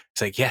 times?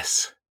 He's like,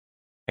 yes.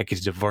 I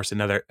get to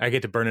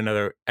burn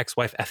another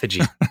ex-wife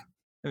effigy.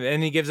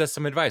 And he gives us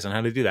some advice on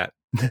how to do that.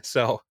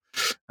 So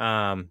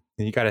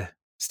you got to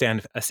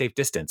stand a safe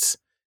distance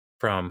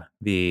from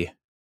the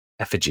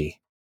effigy.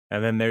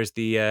 And then there's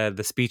the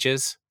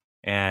speeches,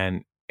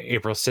 and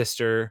April's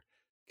sister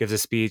gives a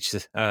speech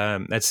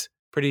that's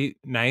pretty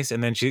nice.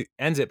 And then she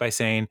ends it by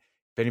saying,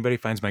 if anybody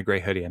finds my gray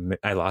hoodie,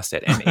 I lost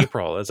it. And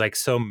April is like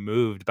so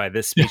moved by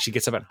this speech. She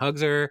gets up and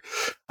hugs her.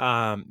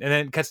 And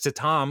then it cuts to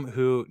Tom,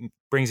 who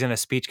brings in a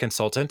speech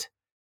consultant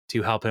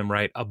to help him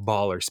write a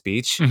baller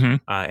speech. Mm-hmm.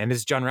 And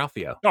it's John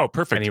Ralphio. Oh,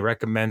 perfect. And he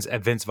recommends a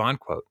Vince Vaughn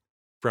quote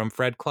from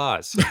Fred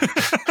Claus.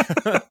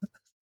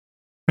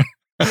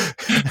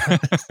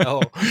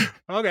 So,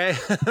 okay.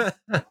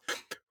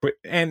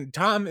 And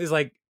Tom is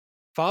like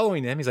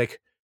following him. He's like,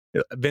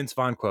 Vince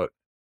Vaughn quote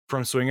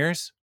from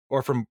Swingers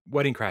or from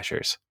Wedding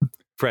Crashers?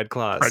 Fred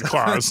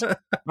Claus.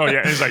 Oh,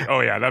 yeah. He's like,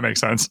 oh, yeah, that makes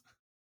sense.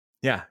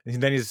 Yeah.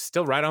 And then he's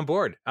still right on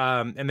board.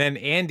 And then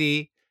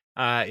Andy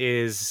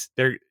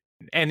they're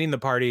ending the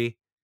party,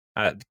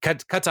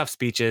 cuts off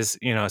speeches,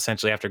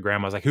 essentially after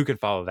Grandma's like, who can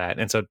follow that?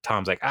 And so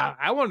Tom's like,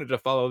 I wanted to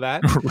follow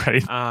that.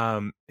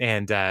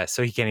 Right.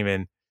 So he can't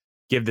even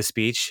give the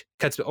speech.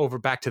 Cuts over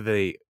back to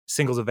the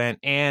singles event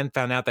and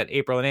found out that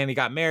April and Andy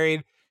got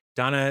married.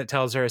 Donna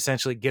tells her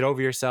essentially, get over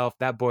yourself.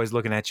 That boy's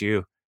looking at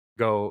you.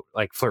 Go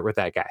like flirt with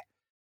that guy.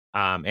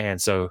 And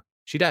so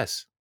she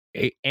does.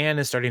 Anne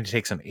is starting to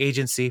take some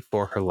agency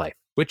for her life,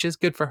 which is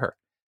good for her.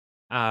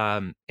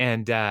 And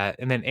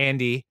then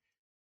Andy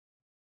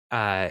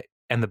and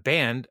the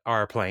band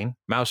are playing.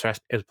 Mouse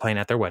is playing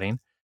at their wedding.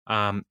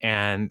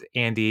 And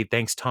Andy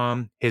thanks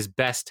Tom, his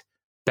best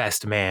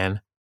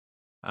man.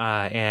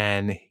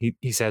 And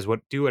he says,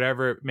 do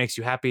whatever makes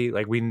you happy.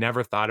 Like, we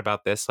never thought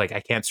about this. Like,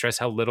 I can't stress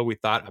how little we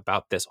thought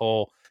about this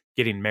whole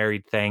getting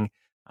married thing.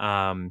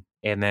 And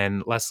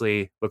then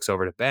Leslie looks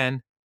over to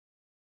Ben,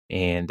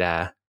 and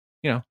a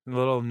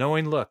little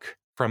knowing look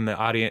from the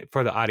audience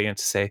for the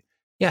audience to say,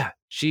 yeah,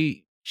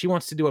 she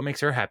wants to do what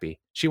makes her happy.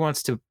 She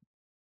wants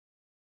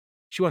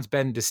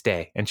Ben to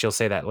stay, and she'll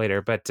say that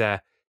later. But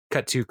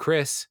cut to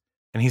Chris,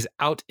 and he's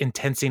out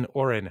intensing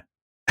Oren.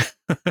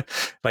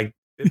 Like,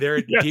 they're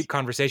in deep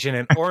conversation,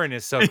 and Oren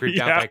is so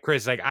creeped out by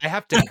Chris. Like, I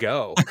have to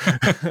go.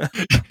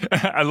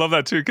 I love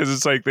that too, because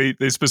it's like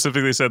they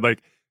specifically said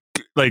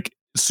like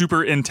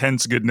super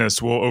intense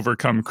goodness will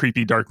overcome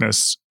creepy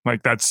darkness.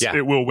 Like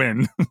it will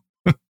win.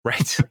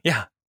 Right.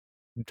 Yeah.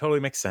 Totally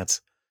makes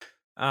sense.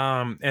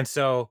 And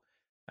so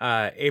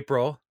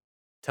April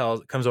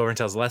comes over and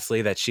tells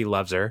Leslie that she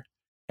loves her,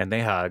 and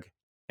they hug.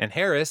 And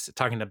Harris,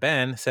 talking to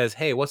Ben, says,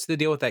 "Hey, what's the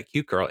deal with that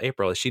cute girl,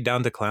 April? Is she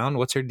down to clown?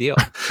 What's her deal?"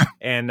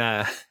 and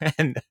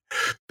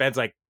Ben's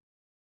like,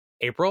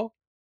 "April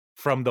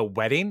from the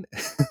wedding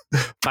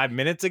 5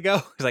 minutes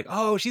ago?" He's like,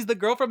 "Oh, she's the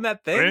girl from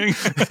that thing."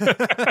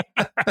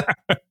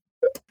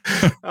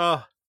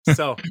 Oh,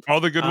 so all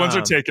the good ones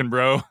are taken,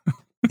 bro.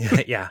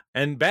 Yeah.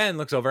 And Ben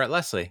looks over at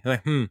Leslie.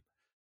 Like,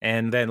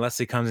 And then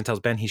Leslie comes and tells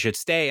Ben he should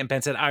stay. And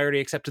Ben said, "I already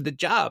accepted the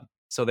job."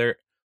 So they're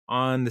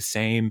on the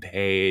same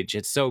page.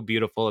 It's so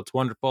beautiful. It's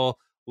wonderful.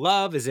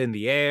 Love is in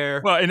the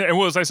air. Well, and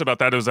what was nice about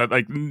that is that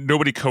like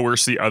nobody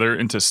coerced the other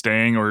into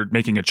staying or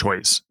making a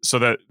choice, so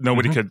that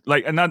nobody could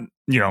like, and not,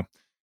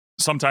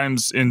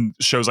 sometimes in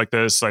shows like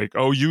this, like,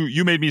 oh,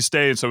 you made me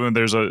stay, and so when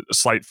there's a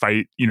slight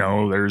fight,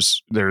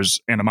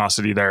 there's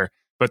animosity there,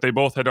 but they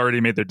both had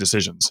already made their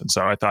decisions, and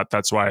so I thought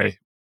that's why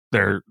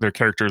their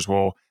characters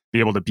will be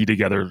able to be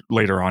together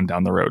later on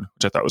down the road,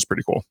 which I thought was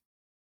pretty cool.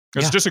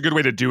 It's just a good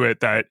way to do it.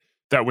 That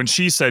when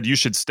she said you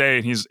should stay,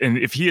 and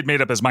if he had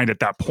made up his mind at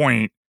that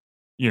point,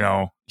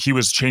 he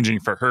was changing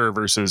for her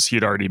versus he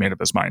had already made up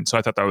his mind. So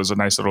I thought that was a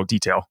nice little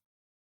detail.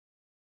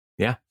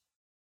 Yeah.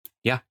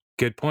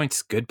 Good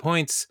points.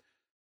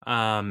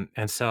 And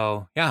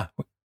so,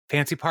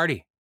 fancy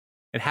party.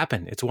 It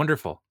happened. It's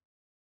wonderful.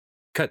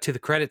 Cut to the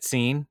credit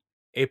scene.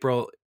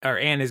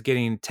 Anne is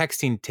getting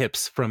texting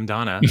tips from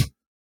Donna.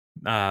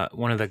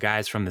 One of the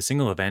guys from the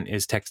single event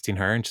is texting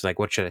her, and she's like,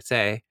 "What should I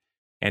say?"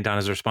 And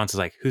Donna's response is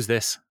like, "Who's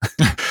this?"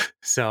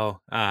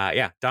 So,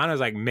 Donna's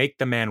like, "Make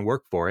the man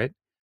work for it."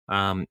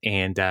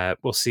 And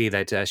we'll see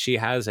that she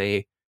has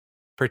a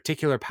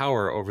particular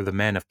power over the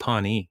men of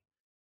Pawnee.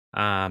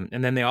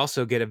 And then they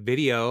also get a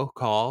video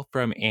call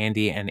from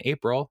Andy and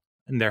April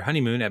and their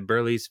honeymoon at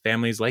Burleigh's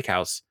family's lake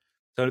house.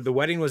 So the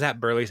wedding was at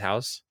Burleigh's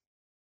house.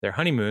 Their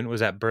honeymoon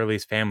was at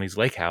Burleigh's family's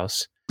lake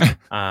house.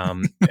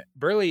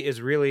 Burleigh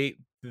is really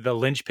the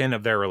linchpin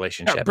of their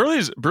relationship. Yeah,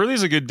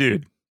 Burleigh's a good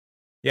dude.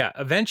 Yeah.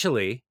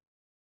 Eventually,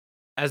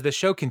 as the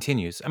show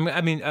continues,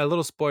 I mean, a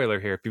little spoiler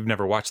here if you've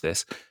never watched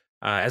this.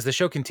 As the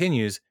show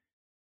continues,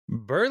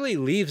 Burleigh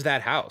leaves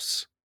that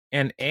house,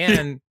 and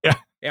Anne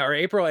or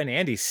April and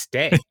Andy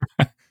stay.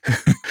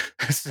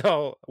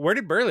 So where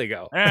did Burleigh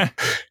go?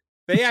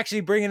 They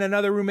actually bring in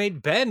another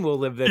roommate. Ben will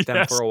live with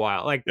them for a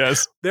while. Like,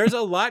 there's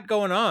a lot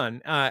going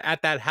on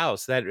at that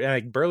house that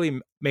like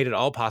Burleigh made it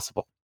all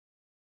possible.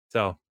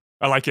 So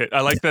I like it. I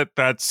like that.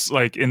 That's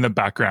like in the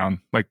background,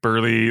 like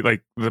Burleigh,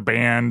 like the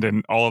band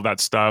and all of that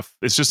stuff.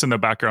 It's just in the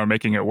background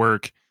making it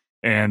work.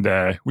 And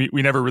we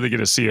never really get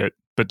to see it.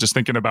 But just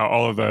thinking about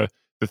all of the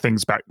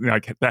things back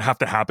like that have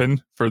to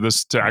happen for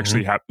this to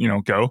actually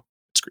go.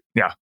 It's great.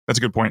 Yeah, that's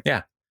a good point.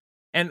 Yeah.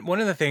 And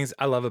one of the things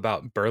I love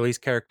about Burleigh's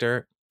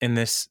character in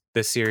this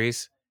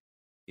series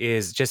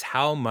is just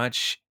how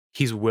much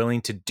he's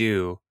willing to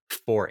do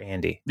for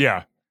Andy.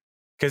 Yeah.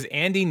 Because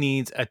Andy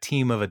needs a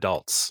team of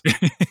adults.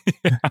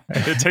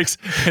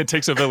 It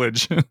takes a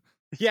village.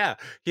 Yeah.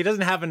 He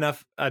doesn't have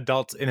enough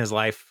adults in his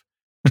life.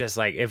 Just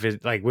like if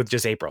it's like with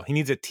just April, he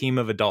needs a team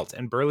of adults,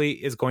 and Burleigh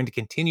is going to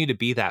continue to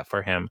be that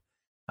for him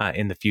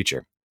in the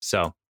future.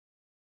 So,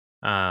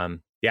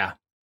 that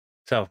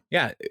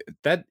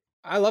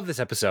I love this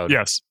episode.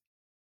 Yes,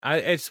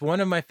 it's one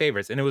of my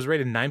favorites, and it was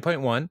rated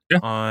 9.1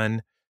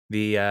 on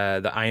the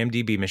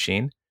IMDb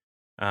machine.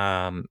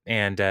 And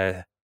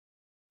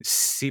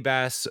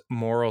Seabass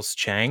Morales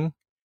Chang,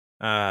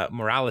 not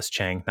Morales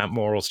Chang.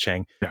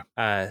 Yeah.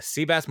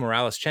 Seabass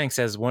Morales Chang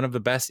says one of the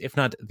best, if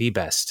not the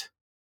best.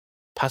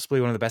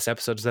 Possibly one of the best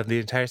episodes of the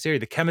entire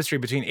series. The chemistry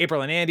between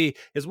April and Andy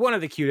is one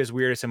of the cutest,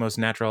 weirdest, and most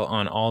natural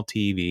on all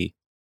TV.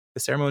 The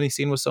ceremony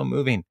scene was so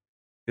moving.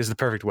 This is the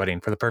perfect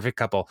wedding for the perfect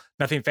couple.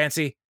 Nothing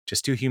fancy,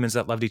 just two humans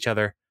that loved each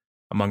other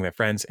among their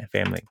friends and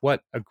family.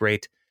 What a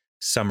great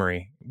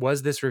summary.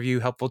 Was this review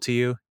helpful to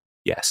you?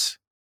 Yes.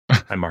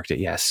 I marked it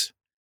yes.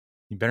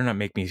 You better not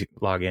make me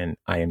log in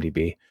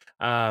IMDb.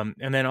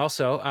 And then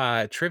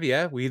also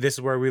trivia. This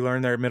is where we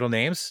learn their middle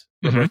names,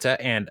 Roberta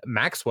and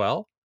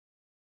Maxwell.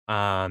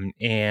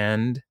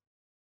 And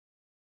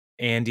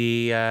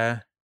Andy,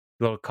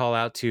 little call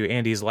out to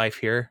Andy's life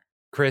here.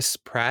 Chris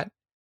Pratt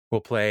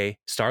will play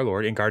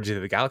Star-Lord in Guardians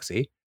of the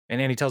Galaxy. And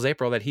Andy tells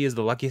April that he is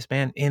the luckiest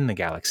man in the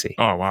galaxy.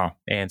 Oh, wow.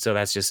 And so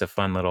that's just a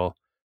fun little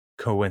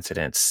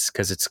coincidence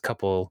because it's a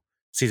couple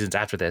seasons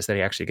after this that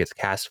he actually gets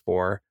cast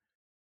for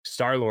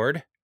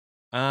Star-Lord.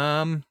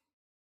 Yeah,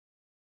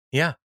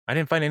 I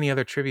didn't find any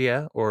other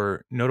trivia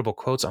or notable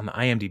quotes on the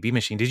IMDb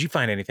machine. Did you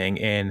find anything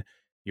in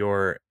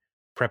your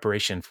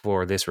preparation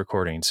for this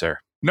recording, sir?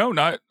 No,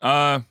 not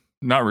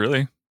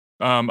really.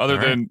 Other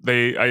than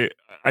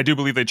I do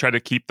believe they try to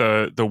keep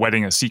the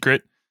wedding a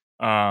secret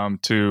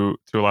to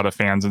a lot of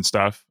fans and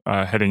stuff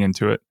heading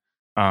into it.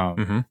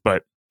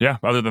 But yeah,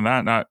 other than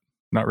that,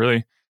 not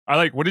really.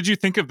 What did you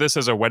think of this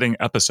as a wedding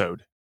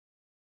episode?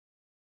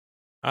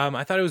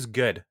 I thought it was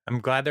good. I'm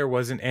glad there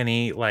wasn't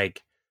any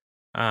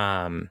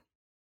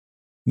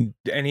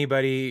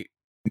anybody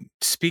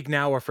speak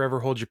now or forever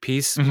hold your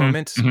peace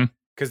moments.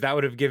 Because that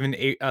would have given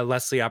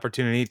Leslie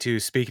opportunity to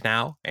speak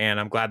now, and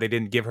I'm glad they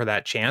didn't give her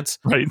that chance.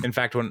 Right. In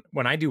fact,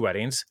 when I do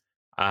weddings,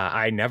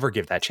 I never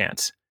give that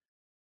chance.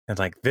 It's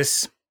like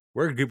this,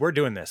 we're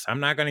doing this. I'm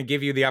not going to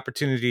give you the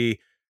opportunity,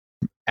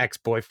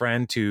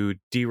 ex-boyfriend, to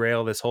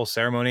derail this whole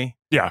ceremony.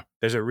 Yeah.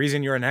 There's a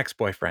reason you're an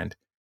ex-boyfriend.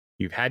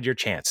 You've had your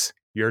chance.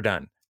 You're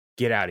done.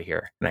 Get out of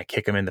here. And I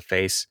kick him in the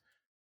face.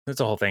 That's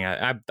the whole thing.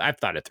 I've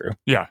thought it through.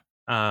 Yeah.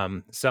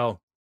 So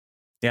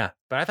yeah,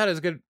 but I thought it was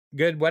a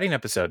good wedding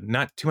episode.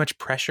 Not too much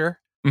pressure.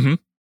 Mm-hmm.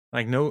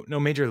 Like no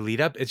major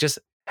lead up. It just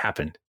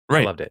happened.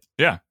 Right. I loved it.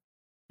 Yeah.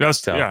 I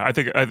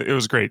think it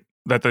was great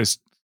that this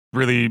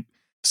really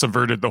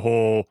subverted the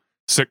whole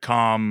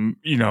sitcom,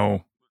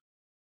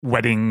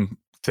 wedding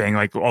thing,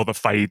 like all the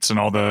fights and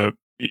all the,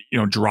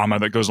 drama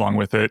that goes along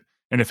with it.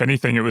 And if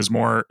anything, it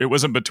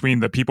wasn't between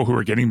the people who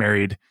were getting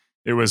married.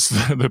 It was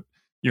the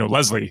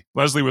Leslie.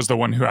 Leslie was the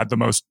one who had the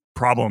most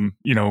problem,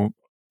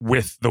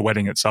 with the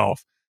wedding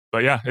itself.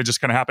 But yeah, it just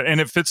kind of happened,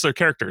 and it fits their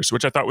characters,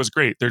 which I thought was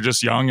great. They're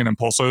just young and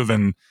impulsive,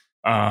 and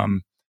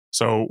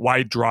so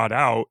why draw it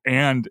out?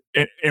 And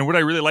what I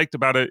really liked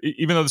about it,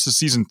 even though this is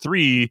season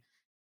 3,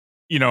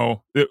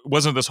 it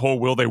wasn't this whole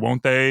will they,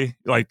 won't they?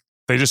 Like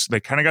they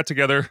kind of got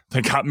together,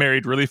 they got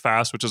married really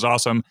fast, which is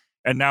awesome,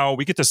 and now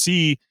we get to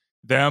see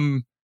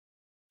them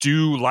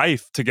do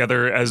life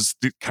together as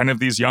kind of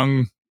these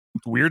young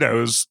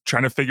weirdos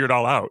trying to figure it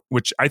all out,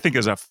 which I think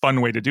is a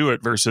fun way to do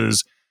it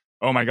versus,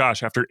 oh my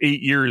gosh, after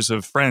 8 years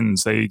of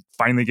friends, they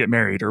finally get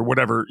married or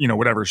whatever,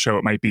 whatever show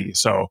it might be.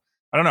 So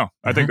I don't know.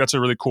 I think that's a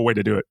really cool way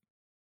to do it.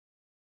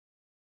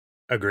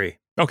 Agree.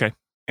 Okay.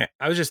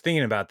 I was just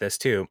thinking about this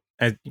too,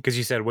 because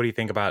you said, what do you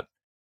think about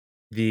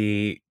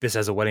this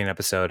as a wedding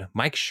episode?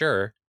 Mike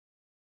Schur,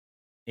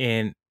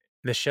 in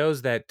the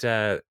shows that,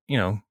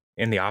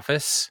 in The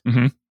Office,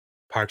 mm-hmm.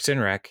 Parks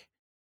and Rec,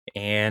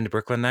 and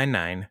Brooklyn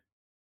Nine-Nine,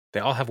 they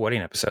all have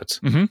wedding episodes.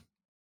 Mm-hmm.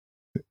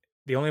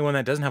 The only one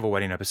that doesn't have a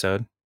wedding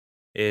episode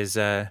is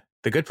The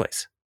Good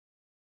Place.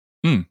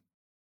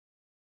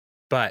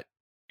 But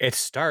it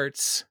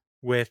starts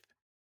with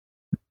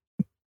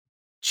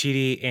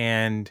Chidi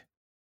and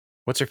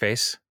what's her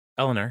face,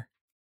 Eleanor,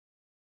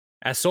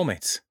 as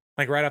soulmates,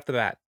 like right off the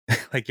bat.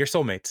 Like you're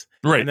soulmates,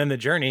 right? And then the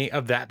journey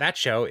of that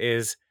show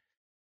is,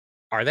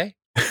 are they?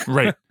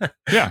 Right.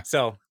 Yeah.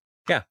 So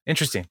yeah,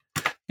 interesting.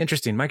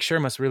 Mike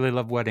Schur must really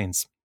love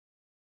weddings.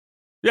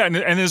 Yeah,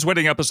 and his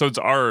wedding episodes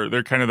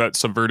they're kind of that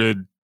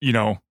subverted,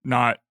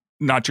 not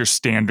your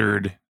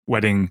standard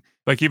wedding.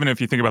 Like even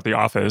if you think about The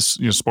Office,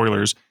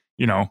 spoilers,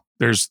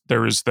 there is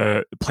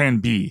the Plan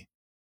B,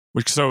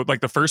 which so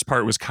like the first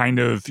part was kind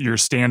of your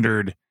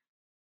standard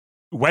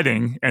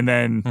wedding, and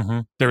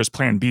then there was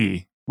Plan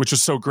B, which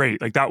was so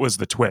great. Like that was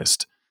the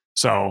twist.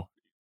 So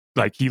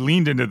like he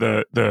leaned into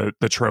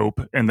the trope,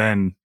 and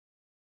then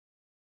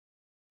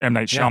M.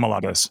 Night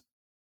Shyamalan does.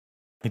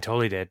 He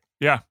totally did.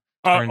 Yeah.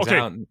 Turns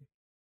out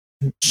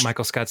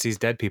Michael Scott sees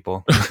dead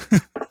people.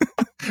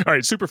 All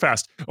right, super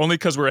fast. Only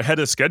because we're ahead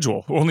of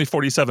schedule. Only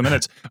 47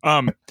 minutes.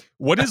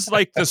 What is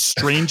like the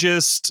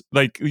strangest?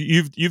 Like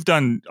you've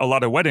done a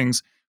lot of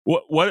weddings.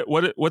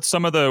 What's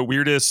some of the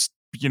weirdest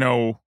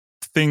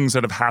things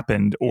that have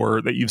happened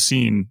or that you've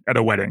seen at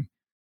a wedding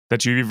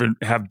that you even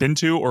have been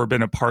to or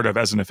been a part of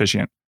as an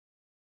officiant?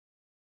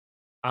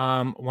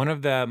 One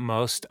of the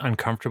most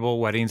uncomfortable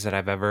weddings that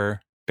I've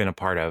ever been a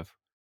part of.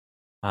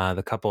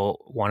 The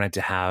couple wanted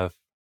to have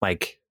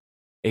like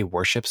a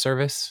worship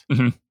service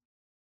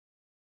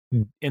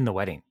in the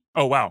wedding.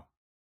 Oh, wow.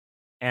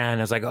 And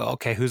I was like, oh,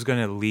 okay, who's going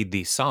to lead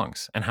these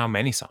songs and how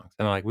many songs?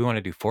 And they're like, we want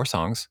to do 4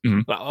 songs.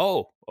 Like,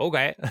 oh,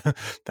 okay.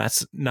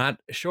 That's not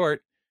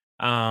short.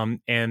 And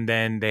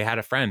then they had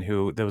a friend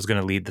that was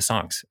going to lead the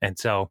songs. And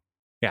so,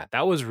 yeah,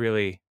 that was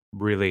really,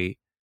 really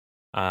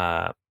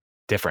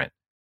different.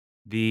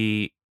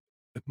 The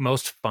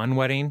most fun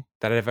wedding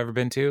that I've ever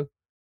been to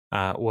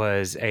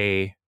was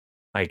it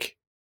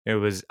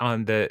was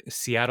on the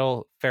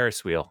Seattle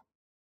Ferris wheel.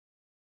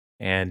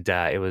 And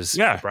it was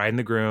the bride and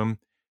the groom,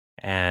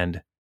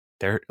 and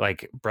they're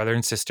like brother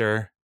and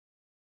sister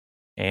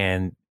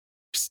and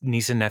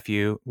niece and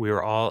nephew. We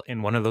were all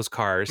in one of those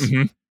cars,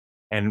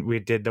 and we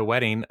did the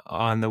wedding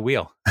on the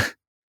wheel.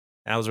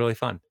 That was really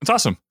fun. It's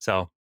awesome.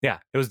 So yeah,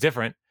 it was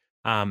different.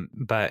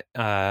 But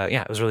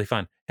it was really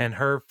fun. And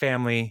her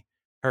family,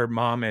 her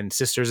mom and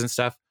sisters and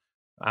stuff,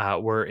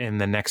 were in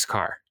the next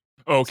car.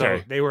 Okay.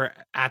 So they were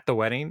at the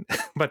wedding,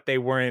 but they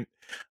weren't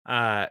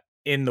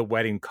in the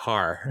wedding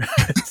car.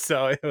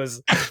 So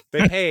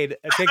they paid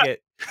a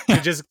ticket to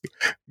just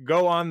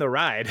go on the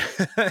ride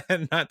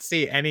and not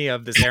see any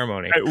of the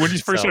ceremony. When you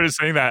first started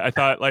saying that, I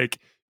thought like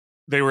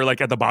they were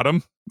like at the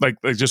bottom, like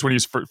just when you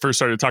first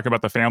started talking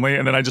about the family.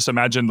 And then I just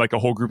imagined like a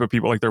whole group of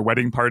people, like their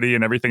wedding party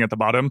and everything at the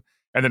bottom.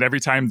 And then every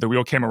time the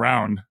wheel came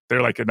around,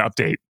 they're like an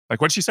update. Like,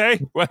 what'd she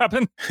say? What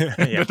happened?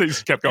 They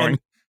just kept going.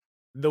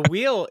 And the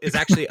wheel is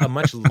actually a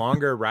much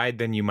longer ride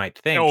than you might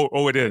think.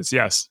 Oh, it is.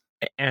 Yes.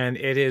 And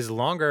it is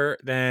longer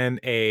than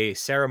a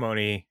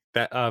ceremony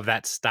of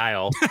that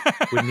style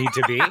would need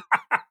to be.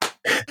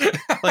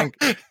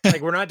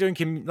 like we're not doing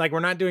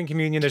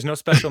communion. There's no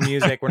special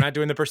music. We're not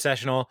doing the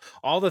processional.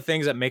 All the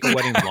things that make a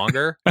wedding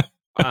longer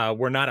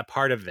We're not a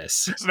part of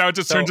this. So now it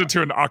just turns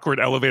into an awkward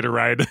elevator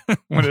ride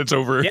when it's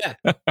over.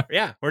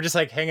 Yeah. We're just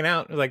like hanging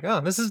out. We're like,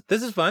 oh, this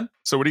is fun.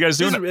 So what are you guys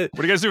doing? What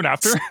are you guys doing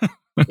after?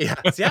 Yeah,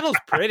 Seattle's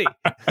pretty,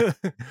 but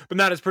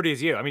not as pretty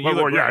as you. I mean, you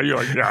look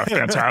yeah,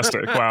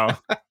 fantastic. Wow.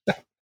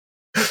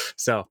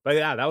 So, but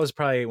yeah, that was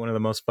probably one of the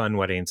most fun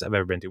weddings I've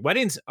ever been to.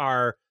 Weddings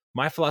are,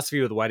 my philosophy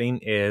with wedding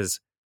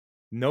is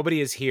nobody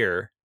is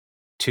here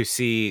to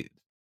see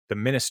the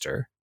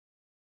minister.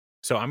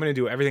 So I'm going to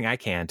do everything I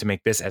can to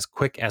make this as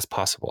quick as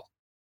possible.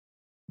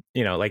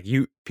 You know, like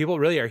people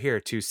really are here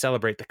to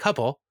celebrate the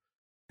couple.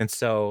 And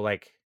so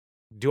like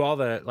do all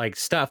the like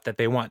stuff that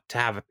they want to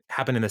have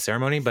happen in the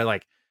ceremony, but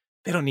like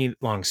they don't need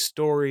long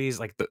stories.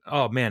 Like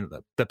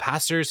the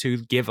pastors who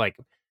give like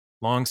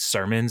long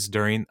sermons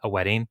during a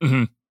wedding.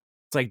 Mm-hmm.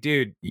 It's like,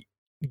 dude,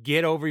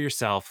 get over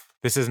yourself.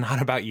 This is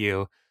not about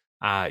you.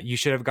 You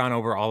should have gone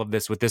over all of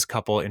this with this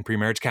couple in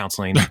pre-marriage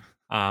counseling.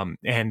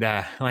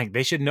 Like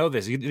they should know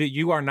this.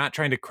 You are not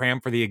trying to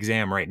cram for the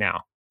exam right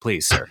now,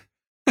 please, sir.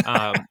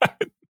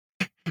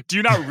 Do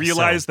you not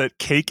realize that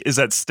cake is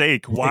at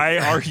stake? Why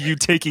are you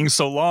taking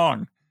so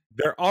long?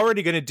 They're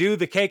already going to do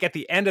the cake at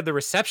the end of the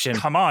reception.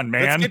 Come on,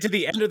 man. Let's get to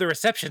the end of the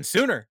reception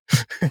sooner.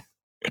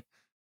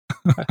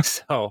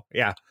 So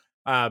yeah.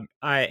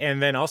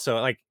 And then also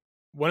like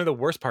one of the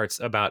worst parts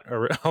about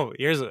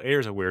here's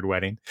a weird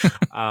wedding.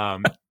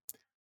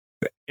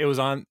 It was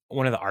on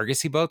one of the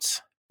Argosy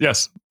boats.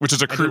 Yes, which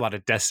is a lot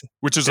of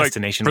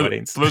destination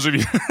weddings. For those of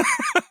you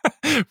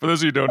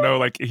who don't know,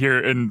 like here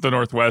in the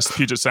Northwest,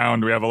 Puget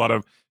Sound, we have a lot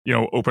of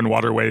open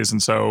waterways,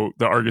 and so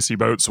the Argosy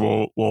boats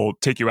will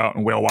take you out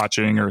and whale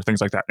watching or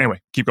things like that.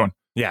 Anyway, keep going.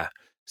 Yeah,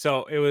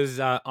 so it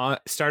was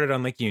started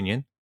on Lake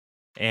Union,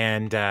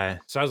 and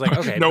so I was like,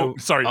 okay, no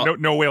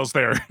whales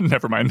there.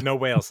 Never mind, no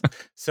whales.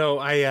 So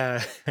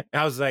I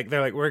was like, they're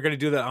like, we're gonna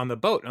do that on the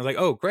boat. And I was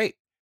like, oh great.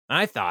 And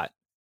I thought,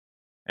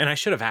 and I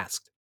should have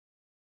asked.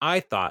 I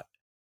thought,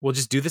 we'll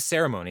just do the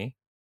ceremony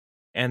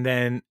and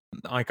then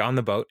like on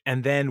the boat,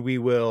 and then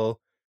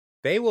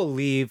they will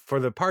leave for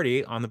the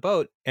party on the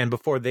boat. And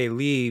before they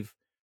leave,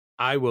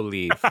 I will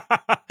leave.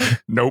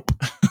 Nope.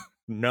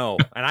 No.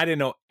 And I didn't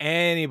know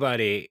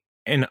anybody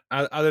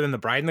other than the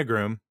bride and the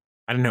groom.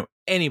 I didn't know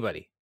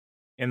anybody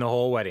in the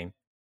whole wedding.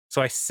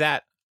 So I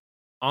sat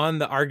on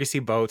the Argosy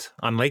boat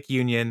on Lake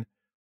Union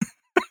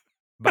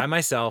by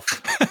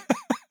myself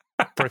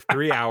for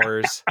 3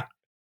 hours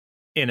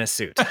in a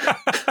suit.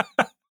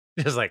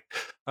 Just like,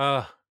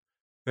 oh,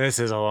 this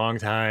is a long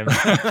time.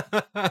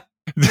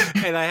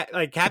 And I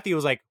like Kathy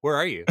was like, where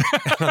are you?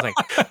 And I was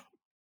like,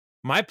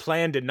 my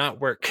plan did not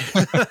work.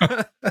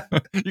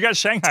 You got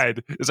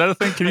shanghaied. Is that a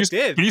thing? Can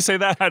you say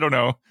that? I don't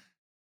know.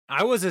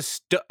 I was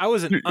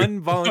an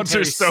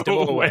involuntary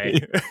stowaway.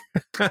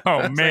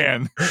 Oh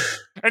man!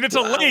 And it's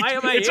a lake.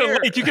 It's a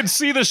lake. You can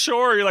see the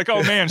shore. You're like,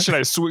 oh man, should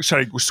I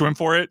swim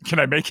for it? Can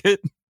I make it?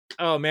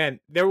 Oh man,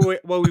 we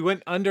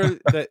went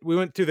we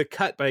went through the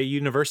cut by a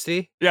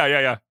university.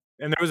 Yeah.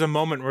 And there was a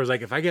moment where it was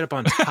like, if I get up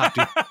on top,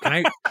 dude,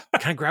 can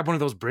I grab one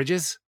of those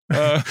bridges?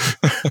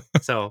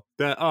 So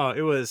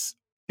it was,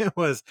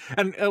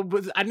 and I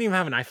didn't even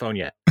have an iPhone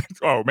yet.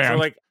 Oh man! So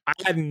like, I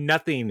had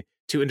nothing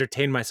to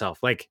entertain myself.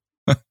 Like,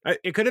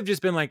 it could have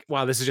just been like,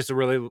 wow, this is just a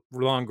really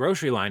long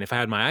grocery line. If I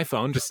had my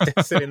iPhone just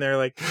sitting there,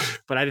 like,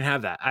 but I didn't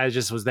have that. I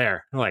just was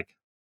there, like,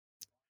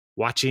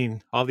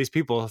 watching all these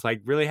people,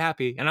 like, really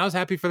happy, and I was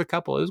happy for the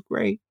couple. It was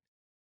great.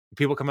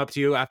 People come up to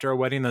you after a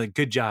wedding, they're like,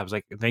 good job.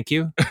 Like, thank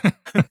you.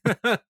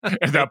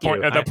 At that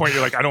point,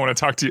 you're like, I don't want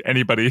to talk to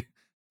anybody.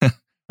 I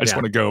just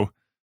want to go.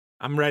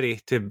 I'm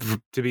ready to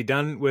be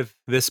done with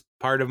this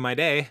part of my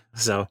day.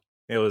 So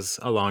it was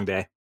a long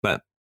day,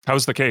 but how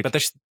was the cake? But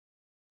there's,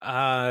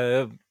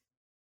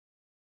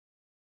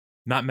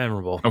 not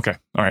memorable. Okay.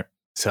 All right.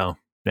 So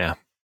yeah,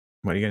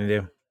 what are you going to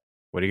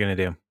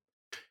do?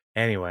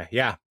 Anyway.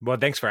 Yeah. Well,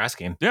 thanks for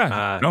asking.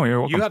 Yeah. No,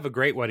 you're welcome. You have a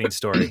great wedding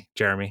story,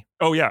 Jeremy.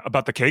 Oh yeah.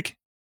 About the cake.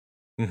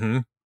 Mm-hmm.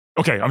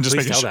 Okay, I'm just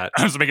making sure.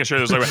 I'm just making sure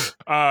there's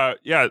like,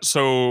 yeah.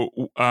 So,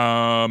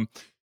 so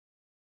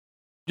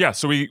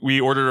we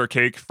ordered our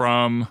cake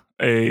from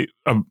a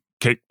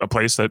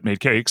place that made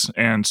cakes,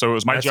 and so it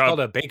was my job. It's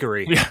called a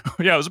bakery.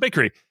 Yeah, it was a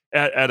bakery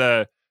at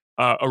a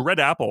Red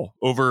Apple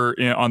over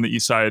on the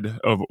east side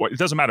of. It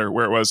doesn't matter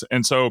where it was,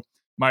 and so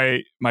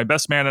my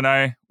best man and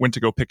I went to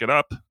go pick it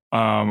up,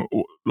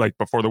 like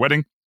before the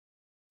wedding,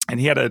 and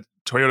he had a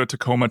Toyota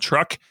Tacoma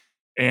truck.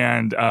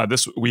 And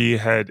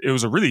it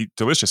was a really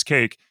delicious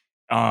cake.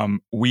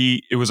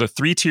 It was a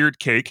 3-tiered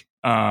cake.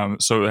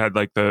 So it had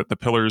like the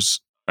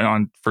pillars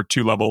on for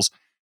 2 levels.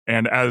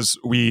 And as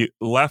we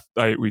left,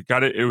 we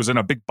got it. It was in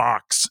a big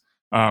box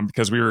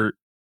because they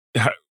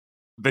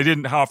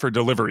didn't offer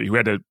delivery. We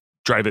had to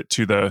drive it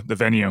to the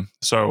venue.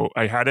 So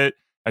I had it.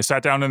 I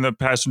sat down in the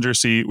passenger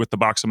seat with the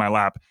box in my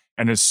lap.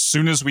 And as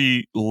soon as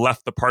we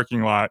left the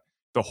parking lot,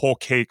 the whole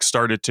cake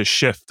started to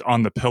shift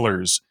on the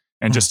pillars.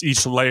 And just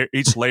each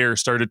layer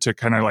started to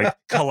kind of like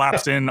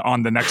collapse in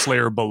on the next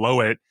layer below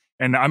it.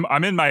 And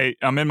I'm in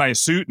my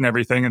suit and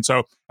everything. And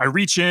so I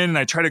reach in and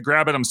I try to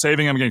grab it. I'm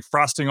saving. I'm getting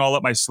frosting all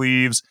up my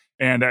sleeves.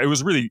 And it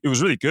was really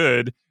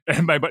good.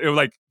 And it was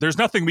like, there's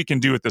nothing we can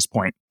do at this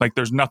point. Like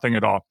there's nothing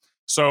at all.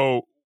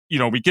 So,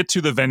 we get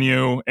to the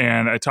venue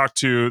and I talk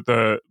to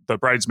the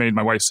bridesmaid,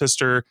 my wife's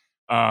sister,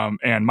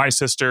 and my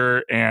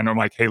sister. And I'm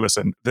like, hey,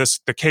 listen,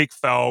 the cake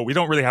fell. We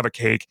don't really have a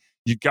cake.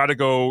 You got to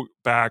go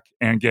back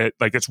and get,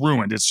 like, it's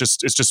ruined. It's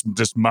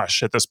just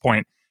mush at this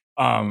point.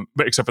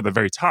 But except for the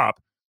very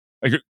top.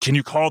 Like, can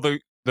you call the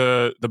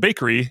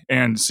bakery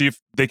and see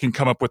if they can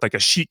come up with like a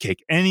sheet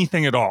cake,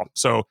 anything at all?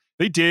 So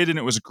they did, and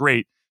it was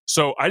great.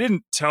 So I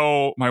didn't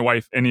tell my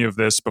wife any of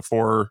this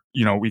before,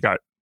 we got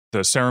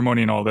the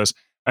ceremony and all this.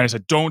 And I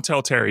said, don't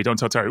tell Terry,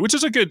 which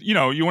is a good, you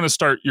want to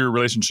start your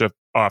relationship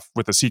off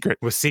with a secret.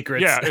 With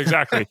secrets. Yeah,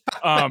 exactly.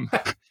 And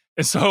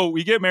so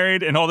we get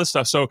married and all this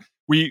stuff. So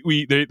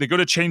they go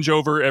to change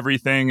over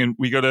everything, and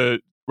we go to,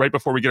 right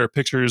before we get our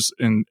pictures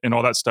and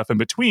all that stuff in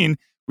between,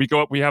 we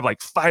go up, we have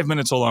like 5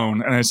 minutes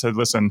alone. And I said,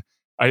 listen,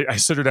 I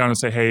sit her down and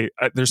say, hey,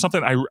 there's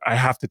something I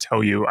have to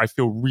tell you. I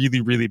feel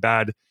really, really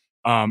bad.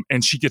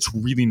 And she gets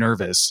really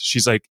nervous.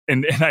 She's like,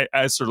 and I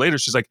asked her later,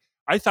 she's like,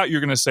 I thought you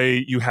were going to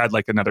say you had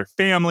like another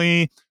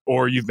family,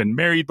 or you've been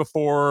married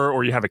before,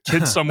 or you have a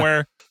kid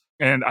somewhere.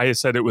 And I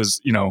said it was,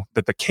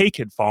 that the cake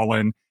had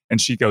fallen. And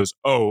she goes,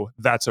 oh,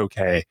 that's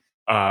okay.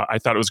 I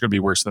thought it was going to be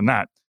worse than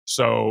that.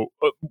 So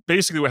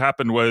basically what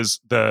happened was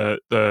the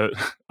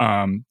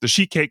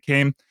sheet cake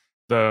came.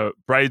 The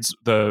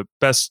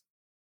best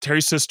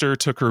Terry's sister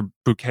took her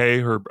bouquet,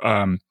 her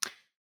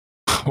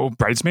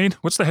bridesmaid.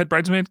 What's the head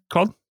bridesmaid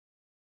called?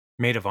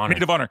 Maid of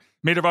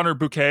honor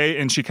bouquet,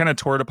 and she kind of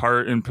tore it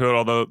apart and put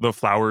all the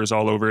flowers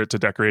all over it to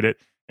decorate it.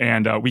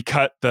 And we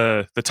cut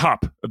the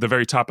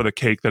very top of the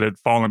cake that had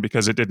fallen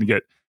because it didn't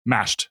get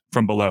mashed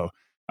from below.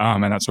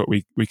 And that's what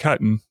we cut.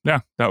 And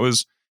yeah, that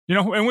was,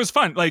 and it was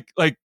fun. Like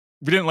we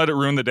didn't let it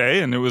ruin the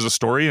day, and it was a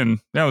story, and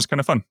yeah, it was kind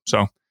of fun.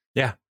 So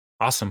yeah,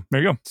 awesome.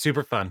 There you go.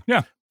 Super fun.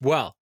 Yeah.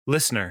 Well,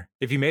 listener,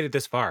 if you made it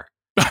this far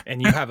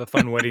and you have a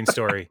fun wedding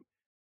story,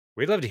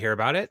 we'd love to hear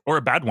about it. Or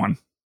a bad one.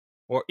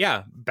 Or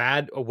a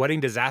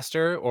wedding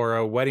disaster or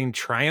a wedding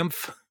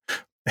triumph.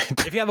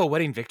 If you have a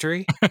wedding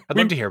victory, I'd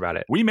love to hear about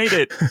it. We made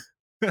it.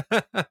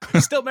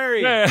 Still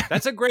married. Yeah.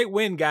 That's a great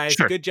win, guys.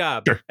 Sure. Good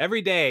job. Sure.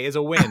 Every day is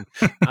a win.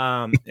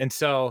 And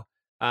so,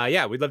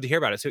 we'd love to hear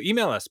about it. So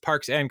email us,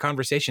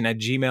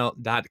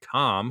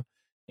 parksandconversation@gmail.com.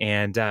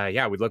 And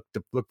we'd look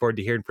forward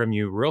to hearing from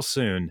you real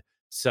soon.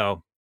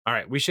 So, all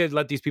right, we should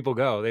let these people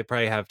go. They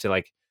probably have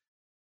to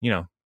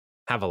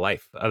have a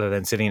life other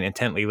than sitting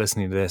intently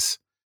listening to this.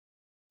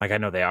 Like, I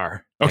know they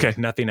are. Okay. Like,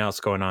 nothing else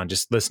going on,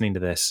 just listening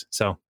to this.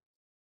 So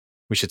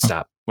we should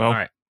stop. Well, all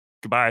right.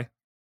 Goodbye.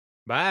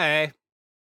 Bye.